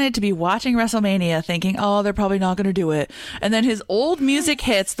 I wanted to be watching WrestleMania thinking, oh, they're probably not going to do it. And then his old music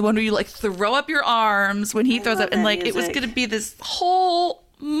hits, the one where you throw up your arms when he throws up. And it was going to be this whole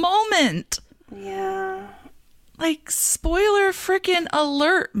moment. Yeah. Spoiler freaking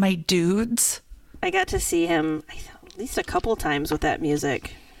alert, my dudes. I got to see him at least a couple times with that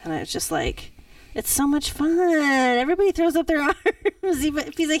music. And I was just like, it's so much fun. Everybody throws up their arms, even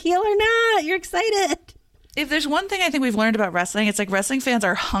if he's a heel or not. You're excited. If there's one thing I think we've learned about wrestling, it's wrestling fans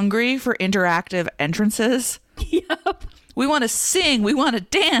are hungry for interactive entrances. Yep. We want to sing. We want to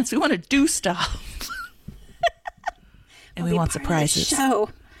dance. We want to do stuff. And we want surprises. So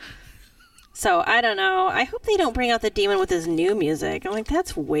I don't know. I hope they don't bring out the demon with his new music. I'm like,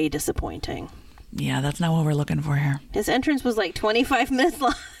 that's way disappointing. Yeah, that's not what we're looking for here. His entrance was 25 minutes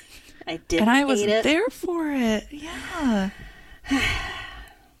long. I did and I was there for it. Yeah.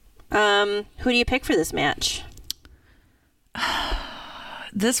 Who do you pick for this match?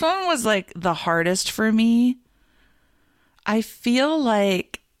 This one was the hardest for me. I feel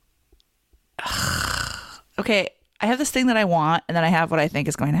like, okay, I have this thing that I want and then I have what I think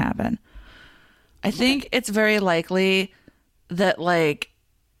is going to happen. I think it's very likely that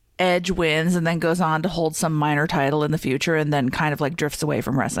Edge wins and then goes on to hold some minor title in the future and then kind of drifts away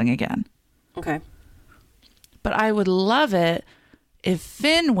from wrestling again. Okay. But I would love it if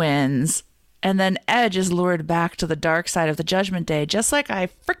Finn wins and then Edge is lured back to the dark side of the Judgment Day, just like I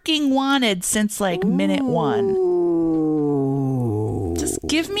freaking wanted since minute one. Just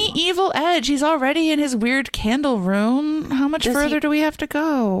give me evil Edge. He's already in his weird candle room. How much further do we have to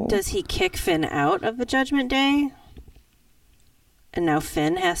go? Does he kick Finn out of the Judgment Day? And now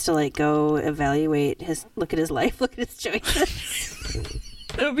Finn has to go evaluate look at his life, look at his choices.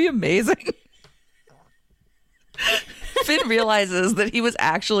 That would be amazing. Finn realizes that he was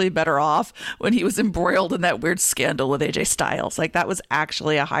actually better off when he was embroiled in that weird scandal with AJ Styles. Like, that was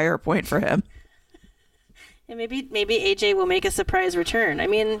actually a higher point for him. And maybe AJ will make a surprise return. I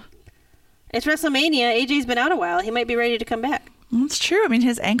mean, it's WrestleMania. AJ's been out a while. He might be ready to come back. It's true. I mean,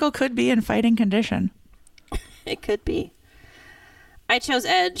 his ankle could be in fighting condition. It could be. I chose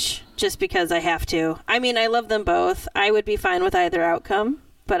Edge just because I have to. I mean, I love them both. I would be fine with either outcome,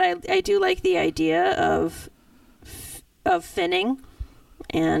 but I do like the idea of finning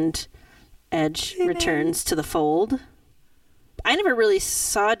and Edge returns to the fold. I never really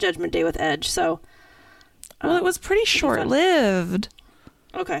saw Judgment Day with Edge, so... Well, it was pretty short-lived.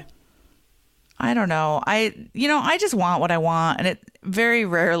 Okay. I don't know. I just want what I want, and it very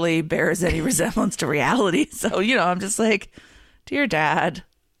rarely bears any resemblance to reality. So, I'm just like... Dear Dad,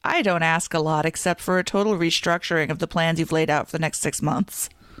 I don't ask a lot except for a total restructuring of the plans you've laid out for the next 6 months.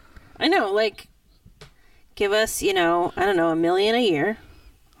 I know, like, give us, I don't know, $1 million a year.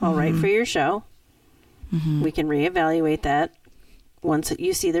 I'll write for your show. Mm-hmm. We can reevaluate that once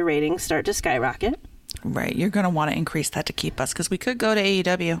you see the ratings start to skyrocket. Right. You're going to want to increase that to keep us because we could go to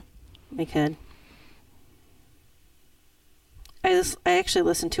AEW. We could. I actually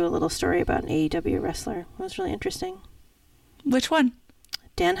listened to a little story about an AEW wrestler. It was really interesting. Which one?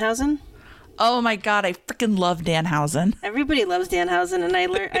 Danhausen. Oh my God, I freaking love Danhausen. Everybody loves Danhausen, and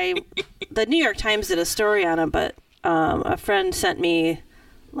the New York Times did a story on him, but a friend sent me,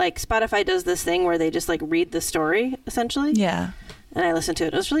 like, Spotify does this thing where they just, like, read the story, essentially. Yeah. And I listened to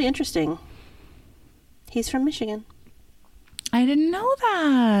it. It was really interesting. He's from Michigan. I didn't know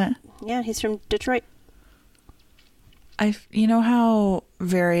that. Yeah, he's from Detroit. You know how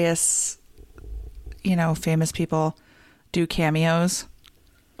various, famous people do cameos?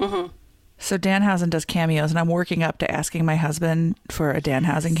 Mm-hmm. So Danhausen does cameos, and I'm working up to asking my husband for a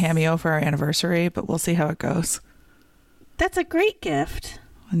Danhausen cameo for our anniversary, but we'll see how it goes. That's a great gift.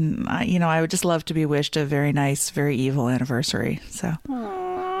 And I would just love to be wished a very nice, very evil anniversary. So.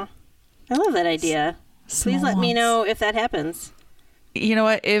 Aww. I love that idea. Please let me know if that happens. You know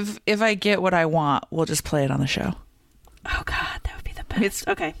what? If I get what I want, we'll just play it on the show. Oh God, that would be the best. It's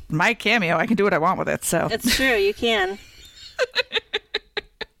okay. My cameo. I can do what I want with it. So it's true. You can.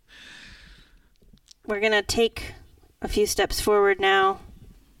 We're going to take a few steps forward now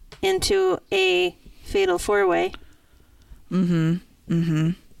into a fatal 4-way. Mm-hmm. Mm-hmm.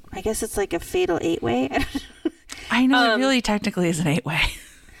 I guess it's like a fatal 8-way. I know it really technically is an 8-way.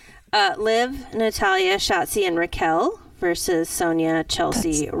 Liv, Natalya, Shotzi, and Raquel versus Sonya,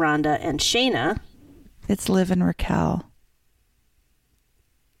 Chelsea, Ronda, and Shayna. It's Liv and Raquel.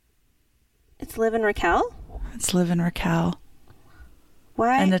 It's Liv and Raquel? It's Liv and Raquel.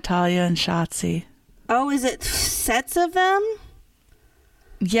 Why? And Natalya and Shotzi. Oh, is it sets of them?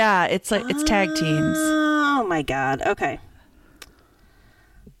 Yeah, it's tag teams. Oh my God. Okay.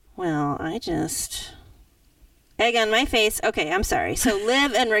 Well, egg on my face. Okay, I'm sorry. So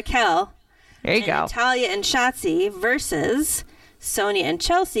Liv and Raquel. There you go. Natalya and Shotzi versus Sonya and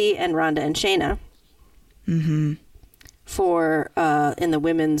Chelsea and Ronda and Shayna. Mm-hmm. For in the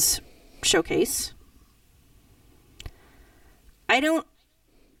women's showcase. I don't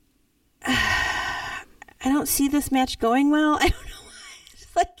see this match going well. I don't know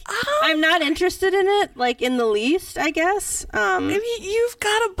why. I'm not interested in it, like, in the least, I guess. Maybe you've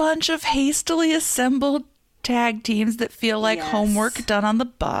got a bunch of hastily assembled tag teams that feel like homework done on the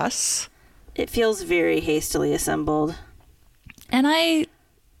bus. It feels very hastily assembled. And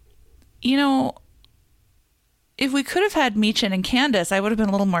if we could have had Michin and Candace, I would have been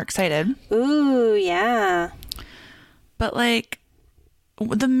a little more excited. Ooh, yeah. But, like,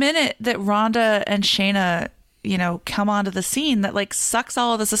 the minute that Ronda and Shayna, come onto the scene, that, like, sucks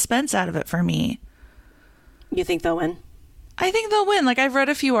all of the suspense out of it for me. You think they'll win? I think they'll win. Like, I've read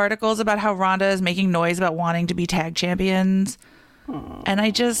a few articles about how Ronda is making noise about wanting to be tag champions. Aww. And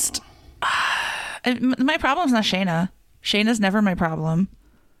I just... my problem's not Shayna. Shayna's never my problem.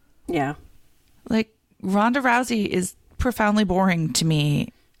 Yeah. Like, Ronda Rousey is profoundly boring to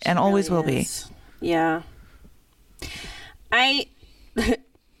me and always will be. Yeah. I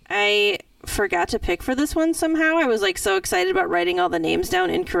forgot to pick for this one somehow. I was, like, so excited about writing all the names down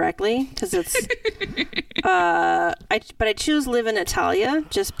incorrectly because it's but I choose Liv and Natalya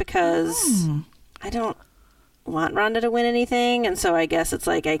just because I don't want Ronda to win anything, and so I guess it's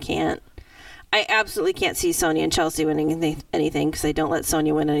like I absolutely can't see Sonya and Chelsea winning anything because they don't let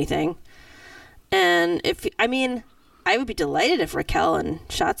Sonya win anything. And I would be delighted if Raquel and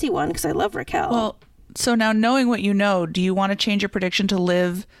Shotzi won because I love Raquel. Well, so now knowing what you know, do you want to change your prediction to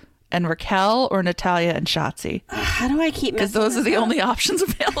Liv and Raquel or Natalya and Shotzi? How do I keep messing Because those are the only options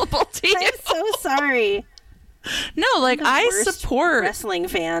available to you. I'm so sorry. No, like I support wrestling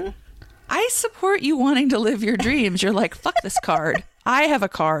fan. I support you wanting to live your dreams. You're like, fuck this card. I have a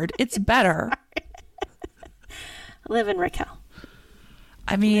card. It's better. Liv and Raquel.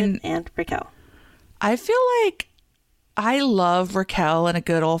 I mean, Liv and Raquel. I feel like I love Raquel and a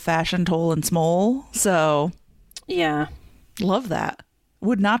good old fashioned Toll and Smole. So yeah, love that.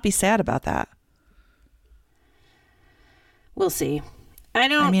 Would not be sad about that. We'll see. I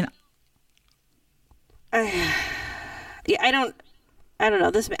don't know. I'm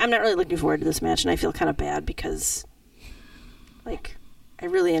not really looking forward to this match, and I feel kind of bad because, like, I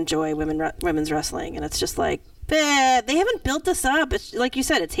really enjoy women's wrestling, and it's just like, they haven't built this up. It's like you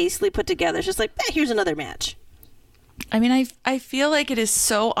said, it's hastily put together. It's just like, here's another match. I mean, I feel like it is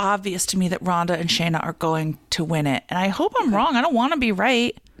so obvious to me that Ronda and Shayna are going to win it, and I hope I'm wrong. I don't want to be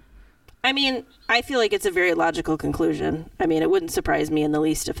right. I mean, I feel like it's a very logical conclusion. I mean, it wouldn't surprise me in the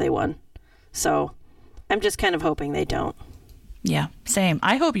least if they won. So I'm just kind of hoping they don't. Yeah, same.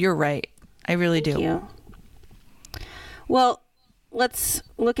 I hope you're right. I really do. Thank you. Well, let's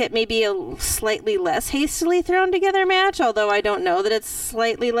look at maybe a slightly less hastily thrown together match, although I don't know that it's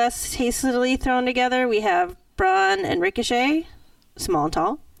slightly less hastily thrown together. We have Braun and Ricochet, small and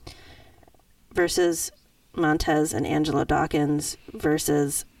tall, versus Montez and Angelo Dawkins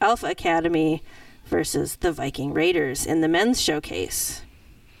versus Alpha Academy versus the Viking Raiders in the men's showcase.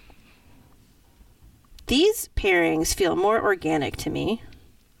 These pairings feel more organic to me.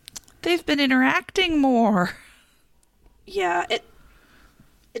 They've been interacting more. Yeah, it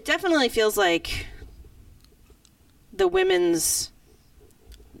definitely feels like the women's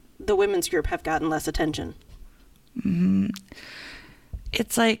group have gotten less attention. Mm-hmm.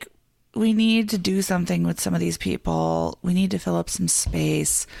 It's like we need to do something with some of these people. We need to fill up some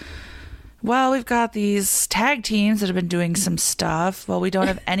space. Well, we've got these tag teams that have been doing some stuff. Well, we don't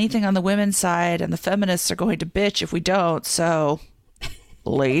have anything on the women's side, and the feminists are going to bitch if we don't. So,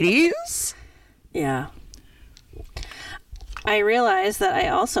 ladies? Yeah. I realized that I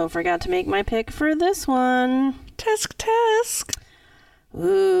also forgot to make my pick for this one. Tusk.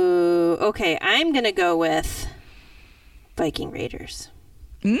 Ooh, okay. I'm going to go with Viking Raiders.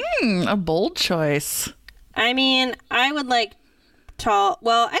 A bold choice. I mean, I would like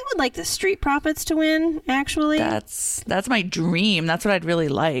I would like the Street Profits to win, actually. That's my dream. That's what I'd really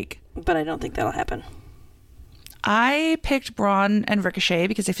like. But I don't think that'll happen. I picked Braun and Ricochet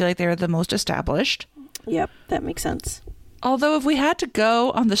because I feel like they're the most established. Yep, that makes sense. Although if we had to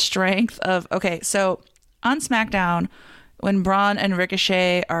go on the strength of, okay, so on SmackDown, when Braun and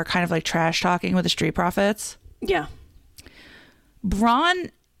Ricochet are kind of like trash talking with the Street Profits. Yeah.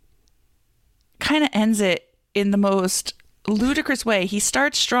 Braun kind of ends it in the most ludicrous way. He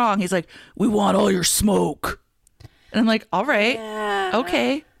starts strong. He's like, we want all your smoke. And I'm like, all right,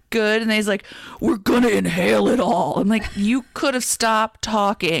 okay, good. And then he's like, we're going to inhale it all. I'm like, you could have stopped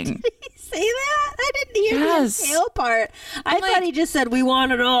talking. Did he say that? I didn't hear the inhale part. I thought he just said, we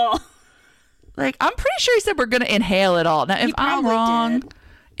want it all. Like, I'm pretty sure he said we're going to inhale it all. Now, if I'm wrong,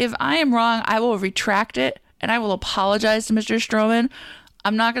 I will retract it and I will apologize to Mr. Strowman.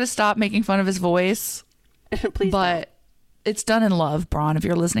 I'm not going to stop making fun of his voice. Please but don't. It's done in love, Braun. If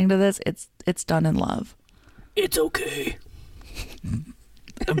you're listening to this, it's done in love. It's okay.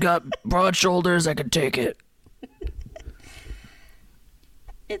 I've got broad shoulders. I can take it.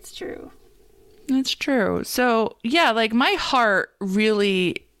 It's true. It's true. So, yeah, like my heart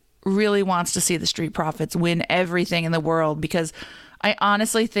really, really wants to see the Street Profits win everything in the world because I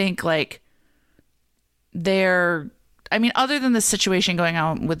honestly think like other than the situation going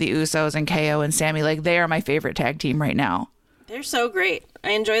on with the Usos and KO and Sammy, like they are my favorite tag team right now. They're so great.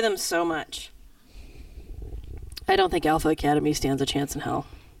 I enjoy them so much. I don't think Alpha Academy stands a chance in hell.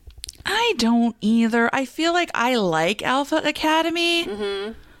 I don't either. I feel like I like Alpha Academy.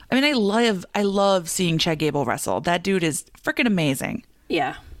 Mm-hmm. I mean, I love seeing Chad Gable wrestle. That dude is freaking amazing.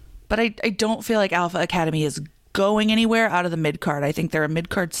 Yeah. But I don't feel like Alpha Academy is going anywhere out of the mid-card. I think they're a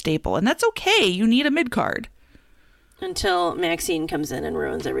mid-card staple, and that's okay. You need a mid-card. Until Maxine comes in and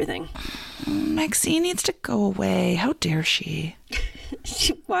ruins everything. Maxine needs to go away. How dare she?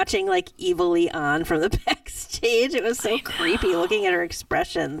 She's watching like evilly on from the backstage. It was so creepy looking at her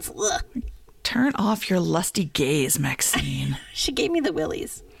expressions. Ugh. Turn off your lusty gaze, Maxine. She gave me the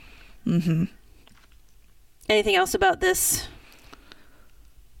willies. Mm-hmm. Anything else about this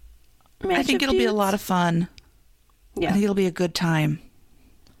match? I think it'll be a lot of fun. Yeah. I think it'll be a good time.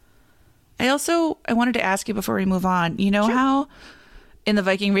 I wanted to ask you before we move on, you know how in the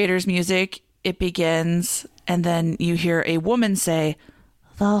Viking Raiders music, it begins and then you hear a woman say,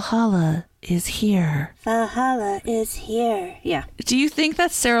 Valhalla is here. Valhalla is here. Yeah. Do you think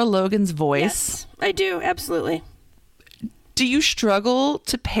that's Sarah Logan's voice? Yes, I do. Absolutely. Do you struggle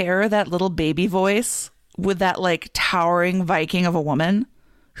to pair that little baby voice with that like towering Viking of a woman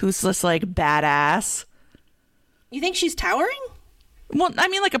who's just like badass? You think she's towering? Well, I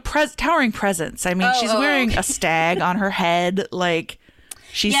mean like a towering presence. I mean, she's wearing a stag on her head. Like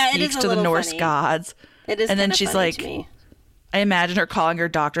she speaks to the Norse funny. gods. It is. And then she's like, to me. I imagine her calling her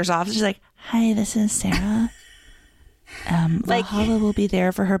doctor's office. She's like, "Hi, this is Sarah. Valhalla will be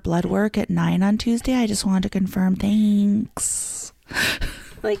there for her blood work at 9 on Tuesday. I just wanted to confirm. Thanks."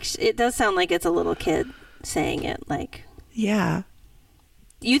 Like, it does sound like it's a little kid saying it. Like, yeah.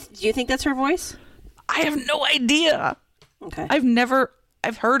 Do you think that's her voice? I have no idea. Okay.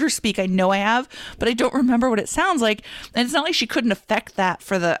 I've heard her speak. I know I have, but I don't remember what it sounds like. And it's not like she couldn't affect that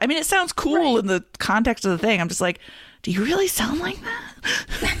I mean, it sounds cool in the context of the thing. I'm just like, do you really sound like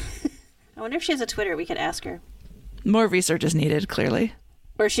that? I wonder if she has a Twitter. We could ask her. More research is needed, clearly.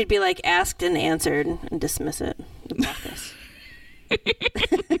 Or she'd be like asked and answered and dismiss it. Block this.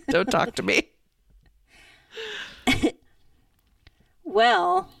 Don't talk to me.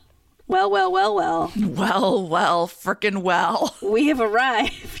 Well, Frickin' well. we have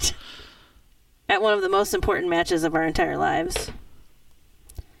arrived at one of the most important matches of our entire lives.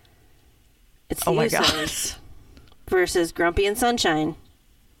 It's the Usos versus Grumpy and Sunshine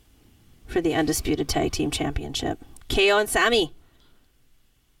for the Undisputed Tag Team Championship. KO and Sami.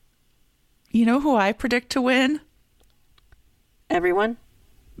 You know who I predict to win? Everyone?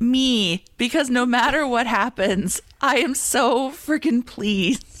 Me. Because no matter what happens, I am so freaking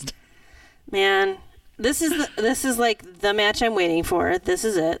pleased. Man, this is like the match I'm waiting for. This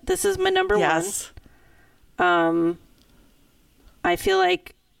is it. This is my number one. I feel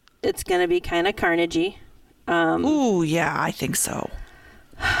like it's going to be kind of carnagey. Ooh, yeah, I think so.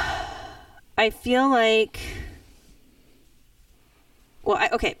 I feel like... Well,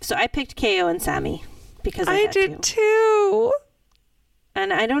 so I picked KO and Sami because I did too.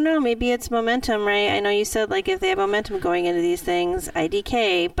 And I don't know, maybe it's momentum, right? I know you said like if they have momentum going into these things,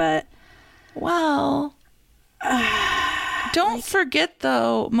 IDK, but... Well, don't forget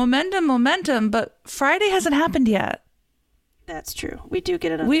though, momentum, but Friday hasn't happened yet. That's true. We do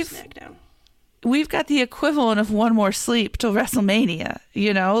get it on SmackDown. We've got the equivalent of one more sleep till WrestleMania,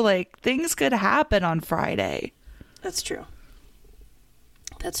 you know? Like, things could happen on Friday. That's true.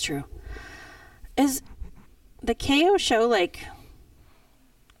 Is the KO show, like,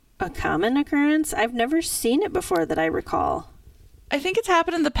 a common occurrence? I've never seen it before that I recall. I think it's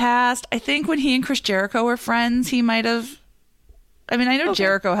happened in the past. I think when he and Chris Jericho were friends, he might have... I mean, I know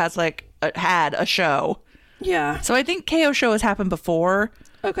Jericho has, like, had a show. Yeah. So I think KO show has happened before.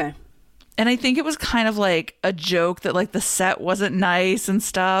 Okay. And I think it was kind of like a joke that like the set wasn't nice and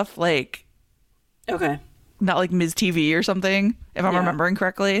stuff. Like, okay. Not like Ms. TV or something, if I'm remembering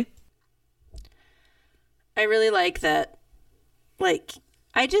correctly. I really like that. Like,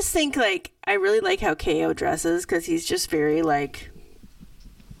 I just think like, I really like how KO dresses because he's just very like,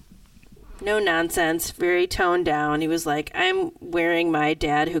 no nonsense, very toned down. He was like, I'm wearing my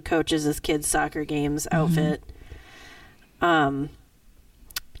dad who coaches his kids' soccer games outfit.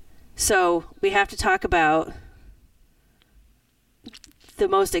 So we have to talk about the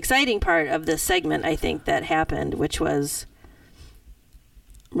most exciting part of this segment, I think, that happened, which was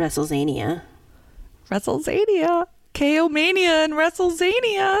WrestleMania. KO Mania and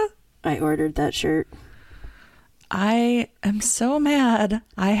WrestleMania. I ordered that shirt. I am so mad.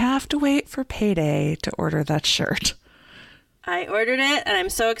 I have to wait for payday to order that shirt. I ordered it, and I'm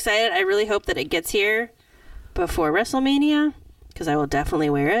so excited. I really hope that it gets here before WrestleMania, because I will definitely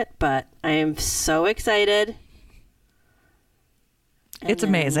wear it, but I am so excited. And it's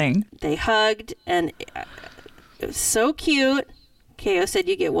amazing. They hugged, and it was so cute. KO said,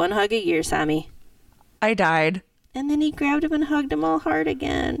 you get one hug a year, Sami. I died. And then he grabbed him and hugged him all hard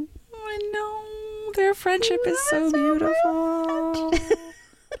again. I know. Their friendship is so beautiful.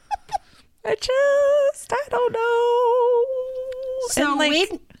 I don't know. So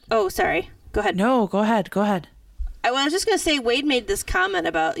Wade... Oh, sorry. Go ahead. No, go ahead. I was just going to say, Wade made this comment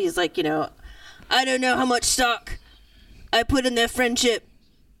about, he's like, you know, I don't know how much stock I put in that friendship.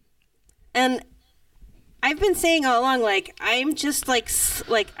 And I've been saying all along, like, I'm just like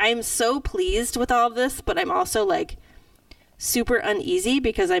I'm so pleased with all of this, but I'm also like super uneasy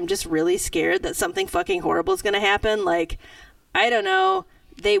because I'm just really scared that something fucking horrible is going to happen. Like, I don't know,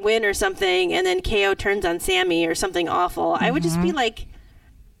 they win or something, and then KO turns on Sami or something awful. I would just be like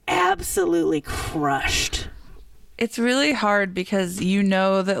absolutely crushed. It's really hard because you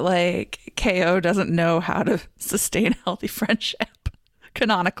know that like KO doesn't know how to sustain a healthy friendship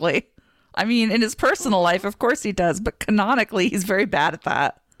canonically. I mean, in his personal life, of course he does, but canonically, he's very bad at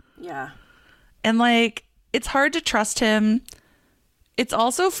that. Yeah. And like, it's hard to trust him. It's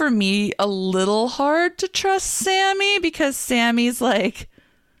also, for me, a little hard to trust Sammy because Sammy's like,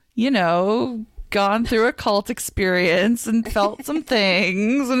 you know, gone through a cult experience and felt some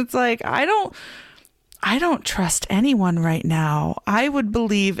things. And it's like, I don't trust anyone right now. I would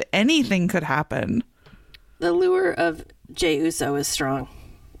believe anything could happen. The lure of Jey Uso is strong.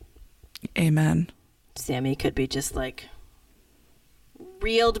 Amen. Sammy could be just like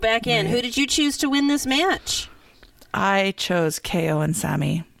reeled back in. Right. Who did you choose to win this match? I chose KO and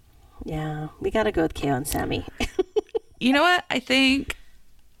Sammy. Yeah, we got to go with KO and Sammy. You know what? I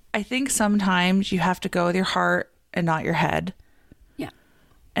think sometimes you have to go with your heart and not your head. Yeah.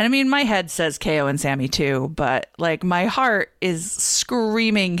 And I mean, my head says KO and Sammy too, but like my heart is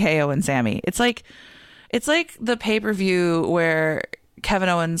screaming KO and Sammy. It's like the pay-per-view where Kevin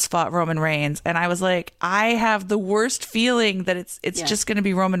Owens fought Roman Reigns, and I was like, I have the worst feeling that it's just going to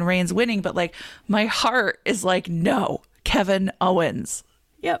be Roman Reigns winning, but like my heart is like, no, Kevin Owens.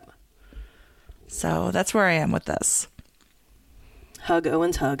 Yep. So that's where I am with this. Hug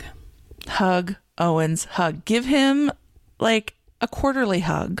Owens, hug. Hug Owens, hug. Give him like a quarterly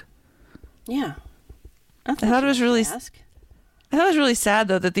hug. Yeah. I thought it was really sad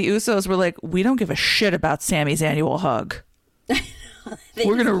though that the Usos were like, we don't give a shit about Sammy's annual hug.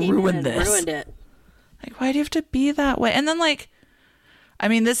 We're gonna ruin this. Ruined it. Like, why do you have to be that way? And then like, I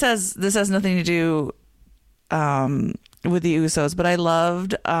mean, this has nothing to do with the Usos, but I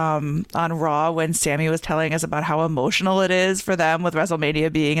loved on Raw when Sammy was telling us about how emotional it is for them with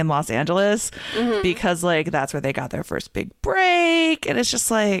WrestleMania being in Los Angeles, because like that's where they got their first big break, and it's just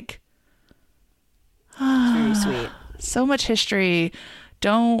like, Very sweet. So much history.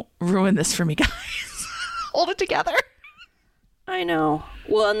 Don't ruin this for me, guys. Hold it together. I know.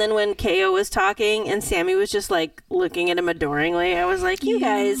 Well, and then when KO was talking and Sammy was just like looking at him adoringly, I was like, you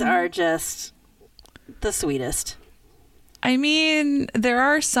guys are just the sweetest. I mean, there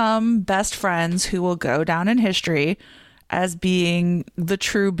are some best friends who will go down in history as being the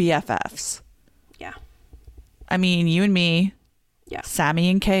true BFFs. Yeah. I mean, you and me. Yeah. Sammy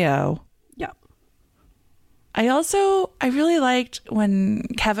and KO. Yeah. I really liked when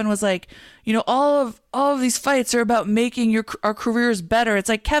Kevin was like, you know, all of these fights are about making our careers better. It's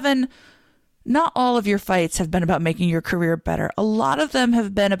like, Kevin, not all of your fights have been about making your career better. A lot of them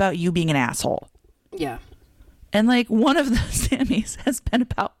have been about you being an asshole. Yeah. And like one of the Sammys has been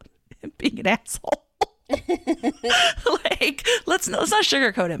about him being an asshole. Like, let's not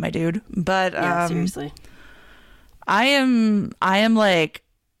sugarcoat it, my dude. But yeah, seriously. I am like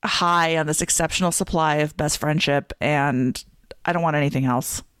high on this exceptional supply of best friendship, and I don't want anything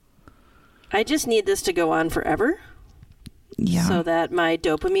else. I just need this to go on forever. Yeah. So that my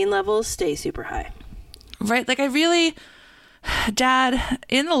dopamine levels stay super high. Right. Like, I really, Dad,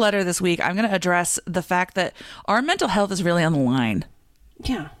 in the letter this week, I'm going to address the fact that our mental health is really on the line.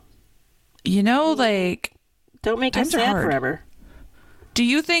 Yeah. You know, like, don't make us sad forever. Do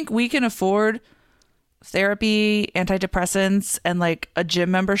you think we can afford therapy, antidepressants, and like a gym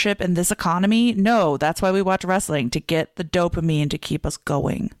membership in this economy? No, that's why we watch wrestling, to get the dopamine to keep us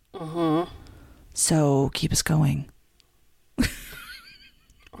going. So keep us going.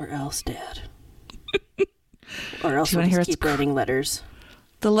 Or else, Dad. Or else we'll hear just keep writing letters.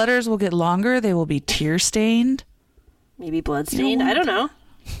 The letters will get longer. They will be tear stained. Maybe blood stained. I don't know.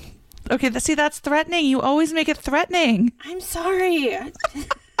 Okay, see, that's threatening. You always make it threatening. I'm sorry.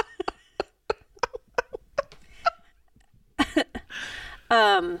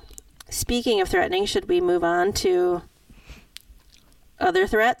 Speaking of threatening, should we move on to other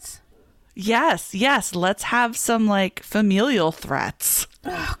threats? Yes. Let's have some like familial threats.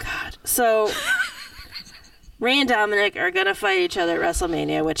 Oh, God. So Ray and Dominic are going to fight each other at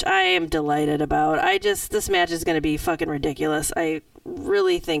WrestleMania, which I am delighted about. This match is going to be fucking ridiculous. I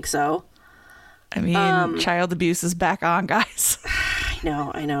really think so. I mean, child abuse is back on, guys.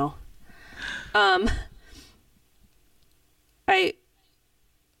 I know.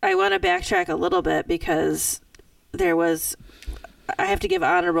 I want to backtrack a little bit because I have to give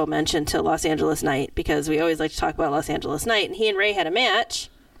honorable mention to Los Angeles Night, because we always like to talk about Los Angeles Night, and he and Ray had a match.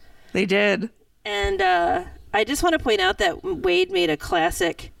 They did. And I just want to point out that Wade made a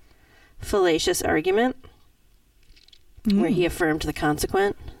classic fallacious argument where he affirmed the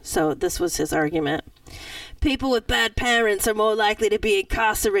consequent. So this was his argument. People with bad parents are more likely to be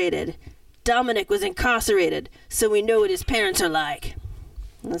incarcerated. Dominic was incarcerated, so we know what his parents are like.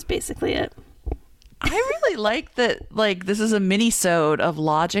 And that's basically it. I really like that, like, this is a mini-sode of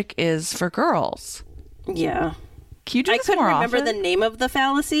Logic is for Girls. Yeah. Can you do I this couldn't more remember often? the name of the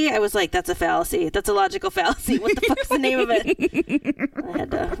fallacy. I was like, that's a fallacy. That's a logical fallacy. What the fuck's the name of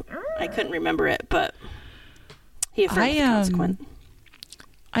it? I couldn't remember it, but he affirmed the consequent.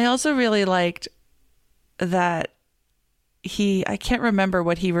 I also really liked that I can't remember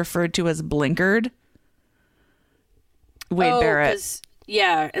what he referred to as blinkered. Wade Barrett.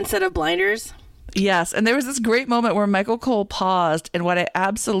 Yeah, instead of blinders. Yes, and there was this great moment where Michael Cole paused in what I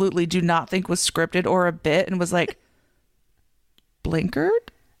absolutely do not think was scripted or a bit and was like, blinkered?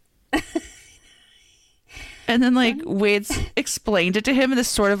 And then like Wade explained it to him in this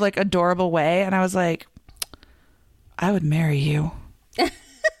sort of like adorable way, and I was like, I would marry you.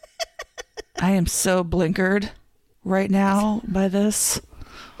 I am so blinkered right now by this.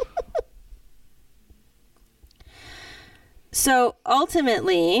 So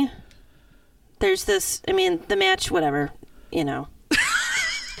ultimately, there's this, I mean, the match, whatever, you know.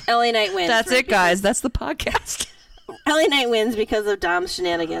 LA Knight wins. That's it, guys. That's the podcast. LA Knight wins because of Dom's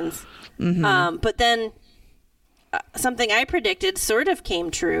shenanigans. Mm-hmm. But then something I predicted sort of came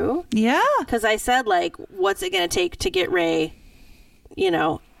true. Yeah. Because I said, like, what's it going to take to get Ray, you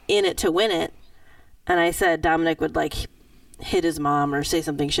know, in it to win it? And I said Dominic would, like, hit his mom or say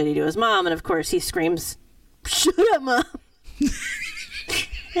something shitty to his mom. And, of course, he screams, "Shut up, Mom."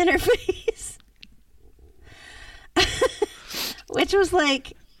 In her face. Which was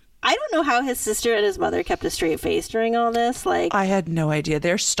like, I don't know how his sister and his mother kept a straight face during all this. Like, I had no idea.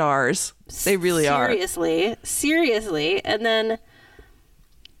 They're stars. They really are. Seriously. And then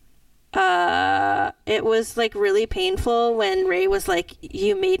it was like really painful when Ray was like,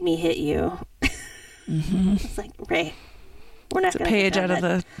 "You made me hit you." Mm-hmm. It's like, Ray, we're not going to page out of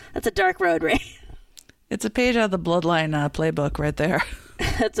the. That's a dark road, Ray. It's a page out of the Bloodline playbook right there.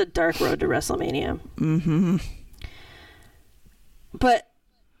 That's a dark road to WrestleMania. Mm-hmm. But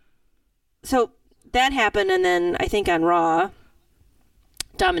so that happened, and then I think on Raw,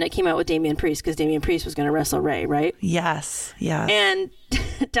 Dominic came out with Damian Priest because Damian Priest was going to wrestle Ray, right? Yes. And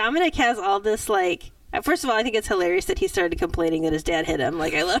Dominic has all this, like, first of all, I think it's hilarious that he started complaining that his dad hit him.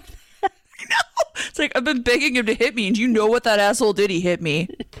 Like, I love that. I know. It's like, I've been begging him to hit me, and you know what that asshole did? He hit me.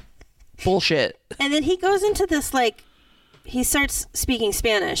 Bullshit. And then he goes into this, like, he starts speaking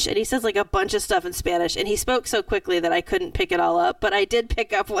Spanish, and he says, like, a bunch of stuff in Spanish, and he spoke so quickly that I couldn't pick it all up, but I did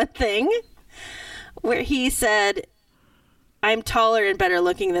pick up one thing where he said, "I'm taller and better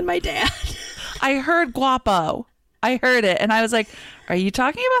looking than my dad." I heard guapo. I heard it, and I was like, are you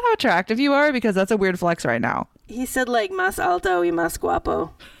talking about how attractive you are? Because that's a weird flex right now. He said, like, "Más alto y más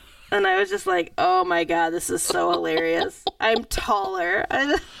guapo." And I was just like, oh my God, this is so hilarious. I'm taller.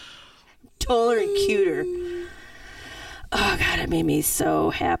 Taller and cuter. Oh God, it made me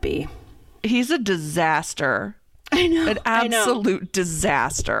so happy. He's a disaster. I know. An absolute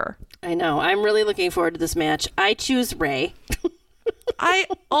disaster. I know. I'm really looking forward to this match. I choose Ray. I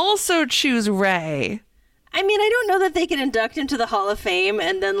also choose Ray. I mean, I don't know that they can induct him to the Hall of Fame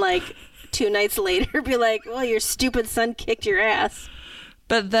and then, like, 2 nights later be like, well, your stupid son kicked your ass.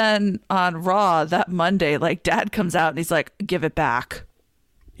 But then on Raw that Monday, like, Dad comes out and he's like, give it back.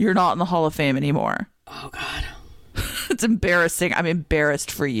 You're not in the Hall of Fame anymore. Oh, God. It's embarrassing. I'm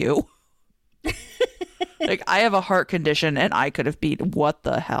embarrassed for you. Like, I have a heart condition and I could have beat. What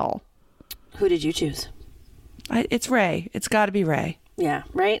the hell? Who did you choose? It's Ray. It's got to be Ray. Yeah,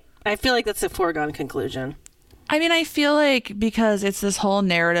 right? I feel like that's a foregone conclusion. I mean, I feel like because it's this whole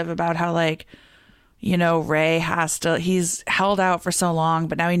narrative about how, like, you know, Ray he's held out for so long,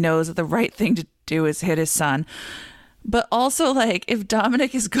 but now he knows that the right thing to do is hit his son. But also, like, if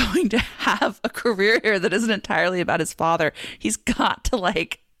Dominic is going to have a career here that isn't entirely about his father, he's got to,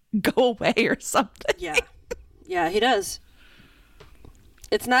 like, go away or something. Yeah. Yeah, he does.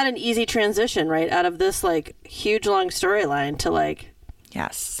 It's not an easy transition, right? Out of this, like, huge, long storyline to, like...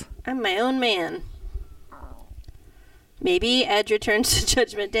 Yes. I'm my own man. Maybe Edge returns to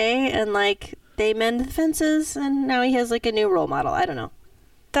Judgment Day and, like, they mend the fences and now he has, like, a new role model. I don't know.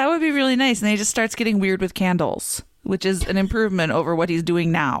 That would be really nice. And he just starts getting weird with candles, which is an improvement over what he's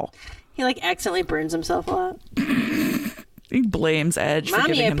doing now. He, like, accidentally burns himself a lot. He blames Edge for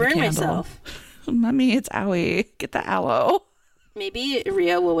giving him the candle. Mommy, I burned myself. Mommy, it's owie. Get the aloe. Maybe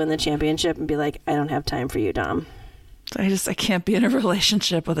Rhea will win the championship and be like, I don't have time for you, Dom. I can't be in a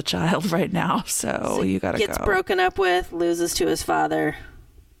relationship with a child right now, so you gotta go. Gets broken up with, loses to his father.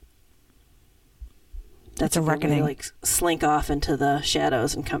 That's a reckoning. Way to, like, slink off into the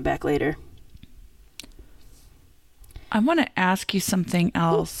shadows and come back later. I want to ask you something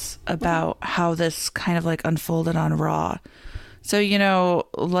else about how this kind of, like, unfolded on Raw. So, you know,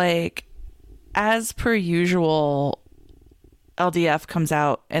 like, as per usual, LDF comes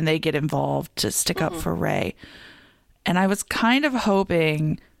out and they get involved to stick up for Ray. And I was kind of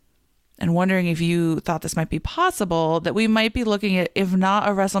hoping and wondering if you thought this might be possible, that we might be looking at, if not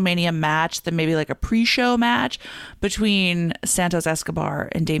a WrestleMania match, then maybe like a pre-show match between Santos Escobar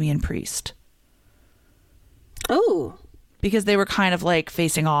and Damian Priest. Oh. Because they were kind of like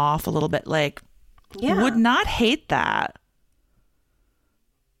facing off a little bit. Like, would not hate that.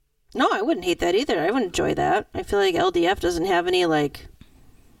 No, I wouldn't hate that either. I would enjoy that. I feel like LDF doesn't have any, like,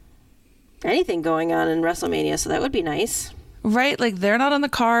 anything going on in WrestleMania, so that would be nice. Right? Like, they're not on the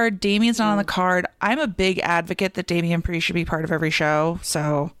card. Damian's not on the card. I'm a big advocate that Damian Priest should be part of every show,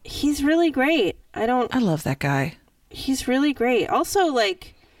 so. He's really great. I love that guy. He's really great. Also,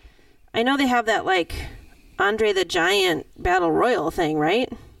 like, I know they have that, like, Andre the Giant Battle Royal thing,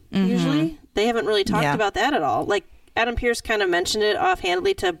 right? Mm-hmm. Usually. They haven't really talked about that at all. Like, Adam Pearce kind of mentioned it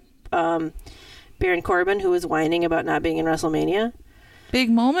offhandedly to Baron Corbin, who was whining about not being in WrestleMania. Big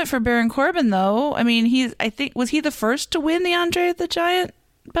moment for Baron Corbin, though. I mean, was he the first to win the Andre the Giant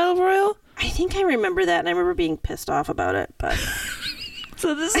Battle Royal? I think I remember that, and I remember being pissed off about it, but...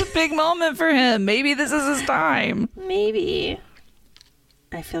 So this is a big moment for him. Maybe this is his time. Maybe.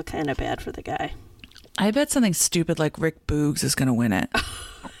 I feel kind of bad for the guy. I bet something stupid like Rick Boogs is going to win it.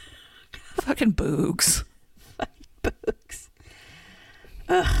 Fucking Boogs. Fucking Boogs.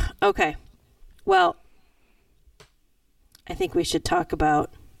 Ugh. Okay. Well... I think we should talk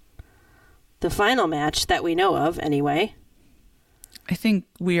about the final match that we know of, anyway. I think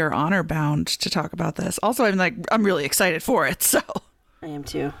we are honor bound to talk about this. Also, I'm really excited for it, so. I am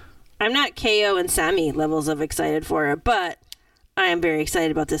too. I'm not KO and Sami levels of excited for it, but I am very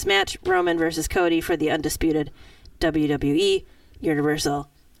excited about this match. Roman versus Cody for the undisputed WWE Universal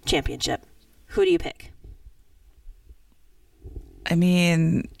Championship. Who do you pick? I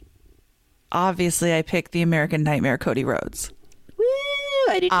mean... Obviously, I picked the American Nightmare, Cody Rhodes. Woo!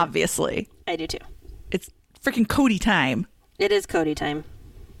 I do too. Obviously. I do too. It's freaking Cody time. It is Cody time.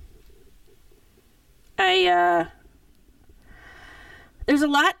 There's a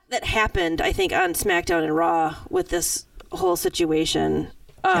lot that happened, I think, on SmackDown and Raw with this whole situation.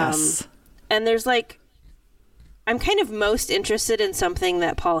 Yes. And there's like... I'm kind of most interested in something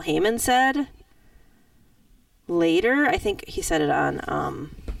that Paul Heyman said later. I think he said it on...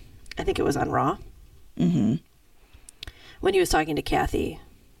 I think it was on Raw. Mm-hmm. When he was talking to Kathy.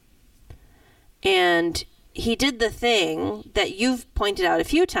 And he did the thing that you've pointed out a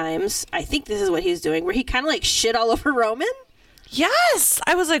few times. I think this is what he's doing, where he kind of like shit all over Roman. Yes!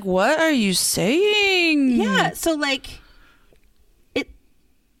 I was like, what are you saying? Yeah, so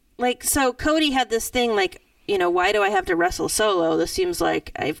so Cody had this thing like, you know, why do I have to wrestle solo? This seems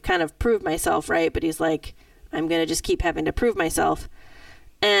like I've kind of proved myself, right? But he's like, I'm going to just keep having to prove myself.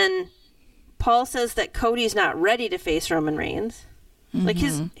 And Paul says that Cody's not ready to face Roman Reigns. Mm-hmm. Like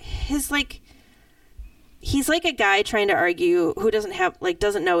his like, he's like a guy trying to argue who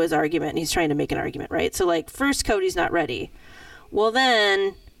doesn't know his argument, and he's trying to make an argument, right? So like, first Cody's not ready. Well,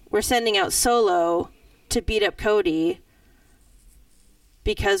 then we're sending out Solo to beat up Cody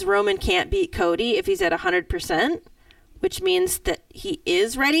because Roman can't beat Cody if he's at 100%, which means that he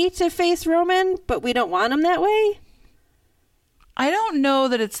is ready to face Roman, but we don't want him that way. I don't know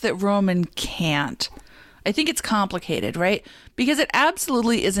that it's that Roman can't. I think it's complicated, right? Because it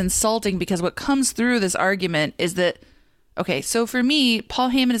absolutely is insulting, because what comes through this argument is that, okay, so for me, Paul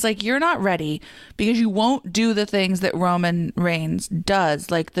Heyman is like, you're not ready because you won't do the things that Roman Reigns does,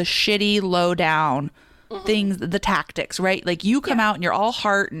 like the shitty, low down things, the tactics, right? Like you come out and you're all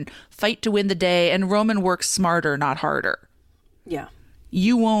heart and fight to win the day, and Roman works smarter, not harder. Yeah.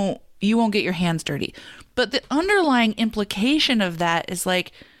 You won't get your hands dirty. But the underlying implication of that is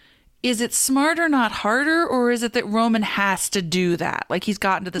like, is it smarter, not harder? Or is it that Roman has to do that? Like he's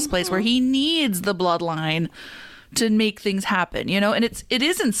gotten to this place where he needs the bloodline to make things happen, you know? And it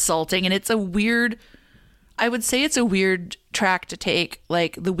is insulting, and it's a weird, I would say it's a weird track to take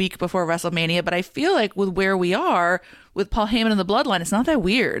like the week before WrestleMania. But I feel like with where we are with Paul Heyman and the bloodline, it's not that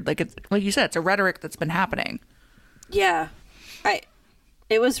weird. Like it's, like you said, it's a rhetoric that's been happening. Yeah.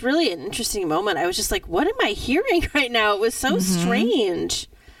 It was really an interesting moment. I was just like, what am I hearing right now? It was so strange.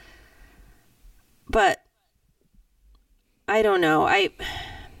 But I don't know.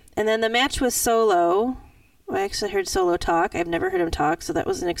 And then the match was Solo. I actually heard Solo talk. I've never heard him talk, so that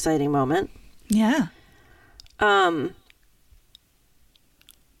was an exciting moment. Yeah.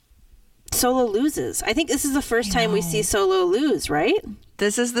 Solo loses. I think this is the first time we see Solo lose, right?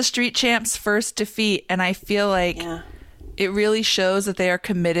 This is the Street Champ's first defeat, and I feel like it really shows that they are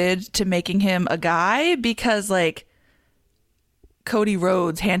committed to making him a guy, because like Cody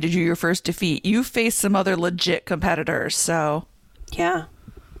Rhodes handed you your first defeat. You faced some other legit competitors, so yeah.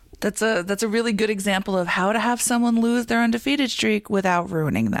 That's a really good example of how to have someone lose their undefeated streak without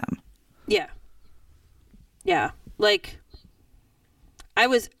ruining them. Yeah. Yeah. Like, I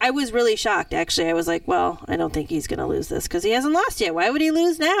was really shocked, actually. I was like, well, I don't think he's going to lose this because he hasn't lost yet. Why would he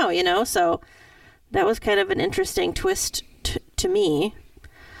lose now, you know? So that was kind of an interesting twist to me.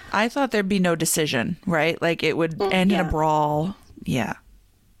 I thought there'd be no decision, right? Like, it would end in a brawl. Yeah.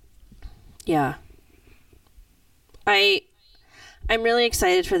 Yeah. I'm really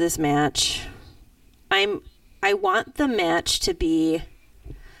excited for this match. I want the match to be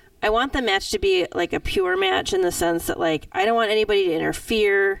like a pure match in the sense that, like, I don't want anybody to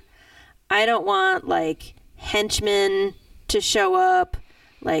interfere. I don't want, like, henchmen to show up.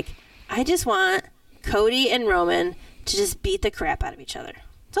 Like, I just want Cody and Roman to just beat the crap out of each other.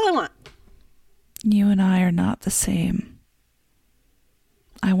 That's all I want. You and I are not the same.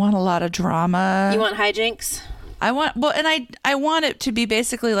 I want a lot of drama. You want hijinks? I want it to be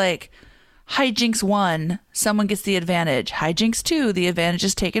basically like hijinks 1, someone gets the advantage. Hijinks 2, the advantage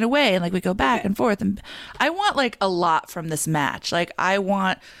is taken away, and like we go back and forth. And I want like a lot from this match. Like, I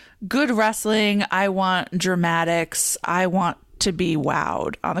want good wrestling. I want dramatics. I want to be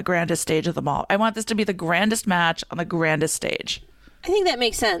wowed on the grandest stage of them all. I want this to be the grandest match on the grandest stage. I think that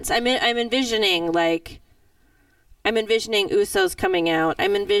makes sense. I'm envisioning Usos coming out.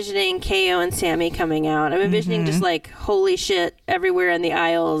 I'm envisioning KO and Sammy coming out. I'm envisioning just like, holy shit, everywhere in the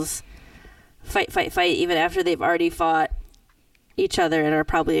aisles. Fight, even after they've already fought each other and are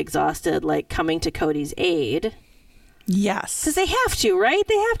probably exhausted, like coming to Cody's aid. Yes. Because they have to, right?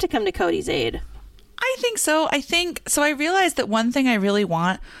 They have to come to Cody's aid. I think so. I realized that one thing I really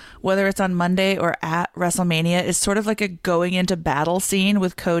want, whether it's on Monday or at WrestleMania, is sort of like a going into battle scene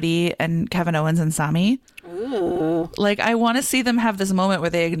with Cody and Kevin Owens and Sami. Ooh. Like, I want to see them have this moment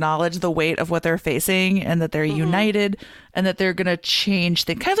where they acknowledge the weight of what they're facing and that they're united and that they're going to change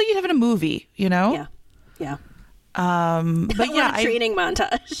things. Kind of like you'd have in a movie, you know? Yeah. But yeah, training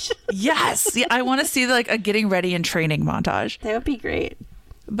montage. Yes. Yeah, I want to see like a getting ready and training montage. That would be great.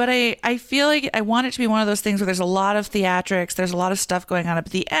 But I feel like I want it to be one of those things where there's a lot of theatrics, there's a lot of stuff going on. But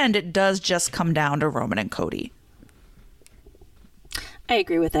at the end, it does just come down to Roman and Cody. I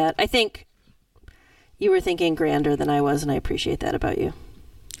agree with that. I think you were thinking grander than I was, and I appreciate that about you.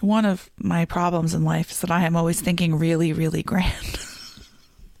 One of my problems in life is that I am always thinking really, really grand.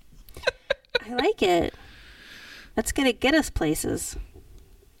 I like it. That's going to get us places.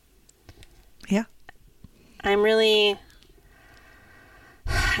 Yeah. I'm really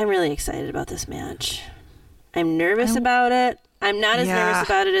excited about this match. I'm nervous about it. I'm not as nervous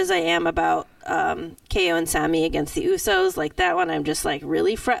about it as I am about KO and Sami against the Usos. Like, that one I'm just like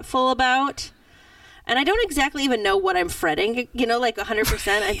really fretful about. And I don't exactly even know what I'm fretting, you know, like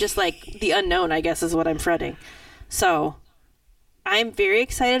 100%. I'm just like, the unknown, I guess, is what I'm fretting. So I'm very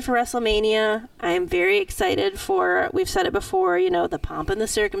excited for WrestleMania. I'm very excited for, we've said it before, you know, the pomp and the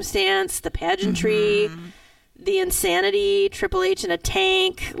circumstance, the pageantry, the insanity, Triple H in a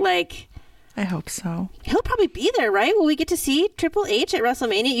tank. Like, I hope so. He'll probably be there, right? Will we get to see Triple H at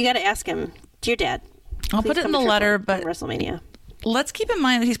WrestleMania? You got to ask him. Dear Dad. I'll put it in the letter, but WrestleMania. Let's keep in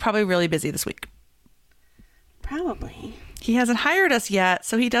mind that he's probably really busy this week. Probably. He hasn't hired us yet,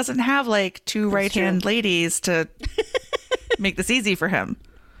 so he doesn't have like two right-hand ladies to make this easy for him.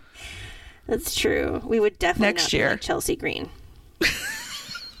 That's true. We would definitely next not year be like Chelsea Green.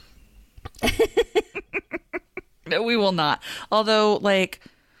 No, we will not. Although, like,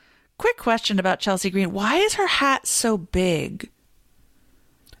 quick question about Chelsea Green. Why is her hat so big?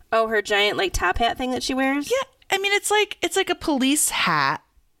 Oh, her giant like top hat thing that she wears? Yeah. I mean, it's like a police hat,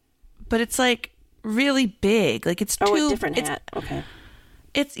 but it's like really big. Like, it's a different hat. Okay.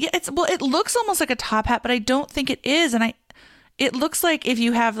 It looks almost like a top hat, but I don't think it is. And it looks like if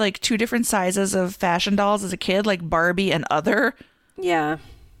you have like two different sizes of fashion dolls as a kid, like Barbie and other. Yeah.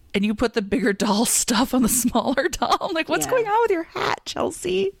 And you put the bigger doll stuff on the smaller doll. I'm like, what's going on with your hat,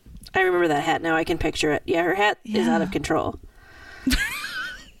 Chelsea? I remember that hat now. I can picture it. Yeah, her hat is out of control.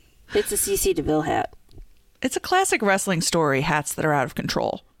 It's a CC DeVille hat. It's a classic wrestling story, hats that are out of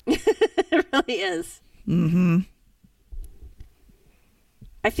control. It really is. Mm-hmm.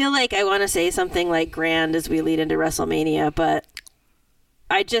 I feel like I want to say something like grand as we lead into WrestleMania, but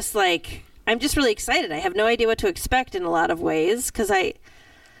I'm just really excited. I have no idea what to expect in a lot of ways because I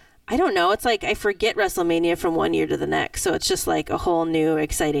don't know. It's like I forget WrestleMania from one year to the next, so it's just like a whole new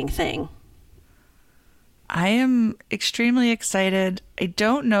exciting thing. I am extremely excited. I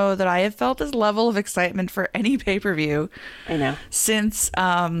don't know that I have felt this level of excitement for any pay-per-view. I know. Since,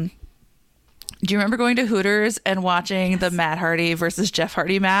 do you remember going to Hooters and watching the Matt Hardy versus Jeff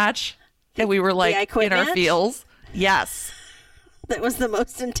Hardy match? And we were like in our feels. Yes. That was the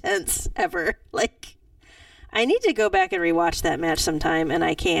most intense ever. Like, I need to go back and rewatch that match sometime, and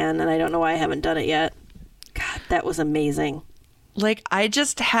I can, and I don't know why I haven't done it yet. God, that was amazing. Like, I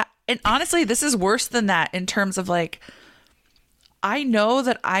just and honestly, this is worse than that in terms of like, I know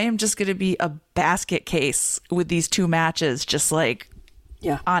that I am just going to be a basket case with these two matches, just like,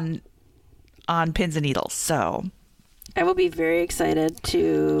 on pins and needles. So I will be very excited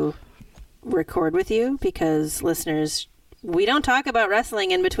to record with you because, listeners, we don't talk about wrestling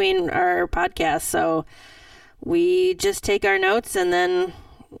in between our podcasts, so we just take our notes and then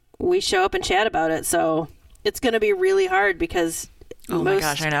we show up and chat about it. So it's going to be really hard because my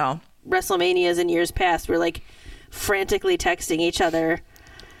gosh, I know. WrestleManias in years past, we're like frantically texting each other.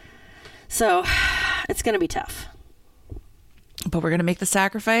 So it's going to be tough. But we're going to make the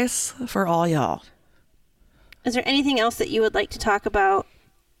sacrifice for all y'all. Is there anything else that you would like to talk about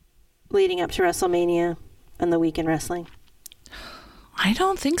leading up to WrestleMania and the week in wrestling? I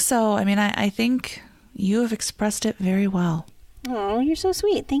don't think so. I mean, I think you have expressed it very well. Oh, you're so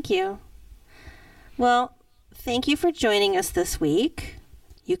sweet. Thank you. Well, thank you for joining us this week.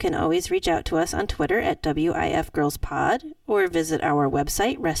 You can always reach out to us on Twitter at WIFGirlsPod or visit our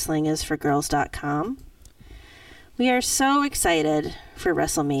website, wrestlingisforgirls.com. We are so excited for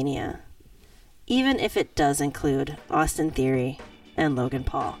WrestleMania, even if it does include Austin Theory and Logan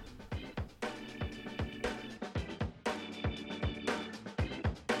Paul.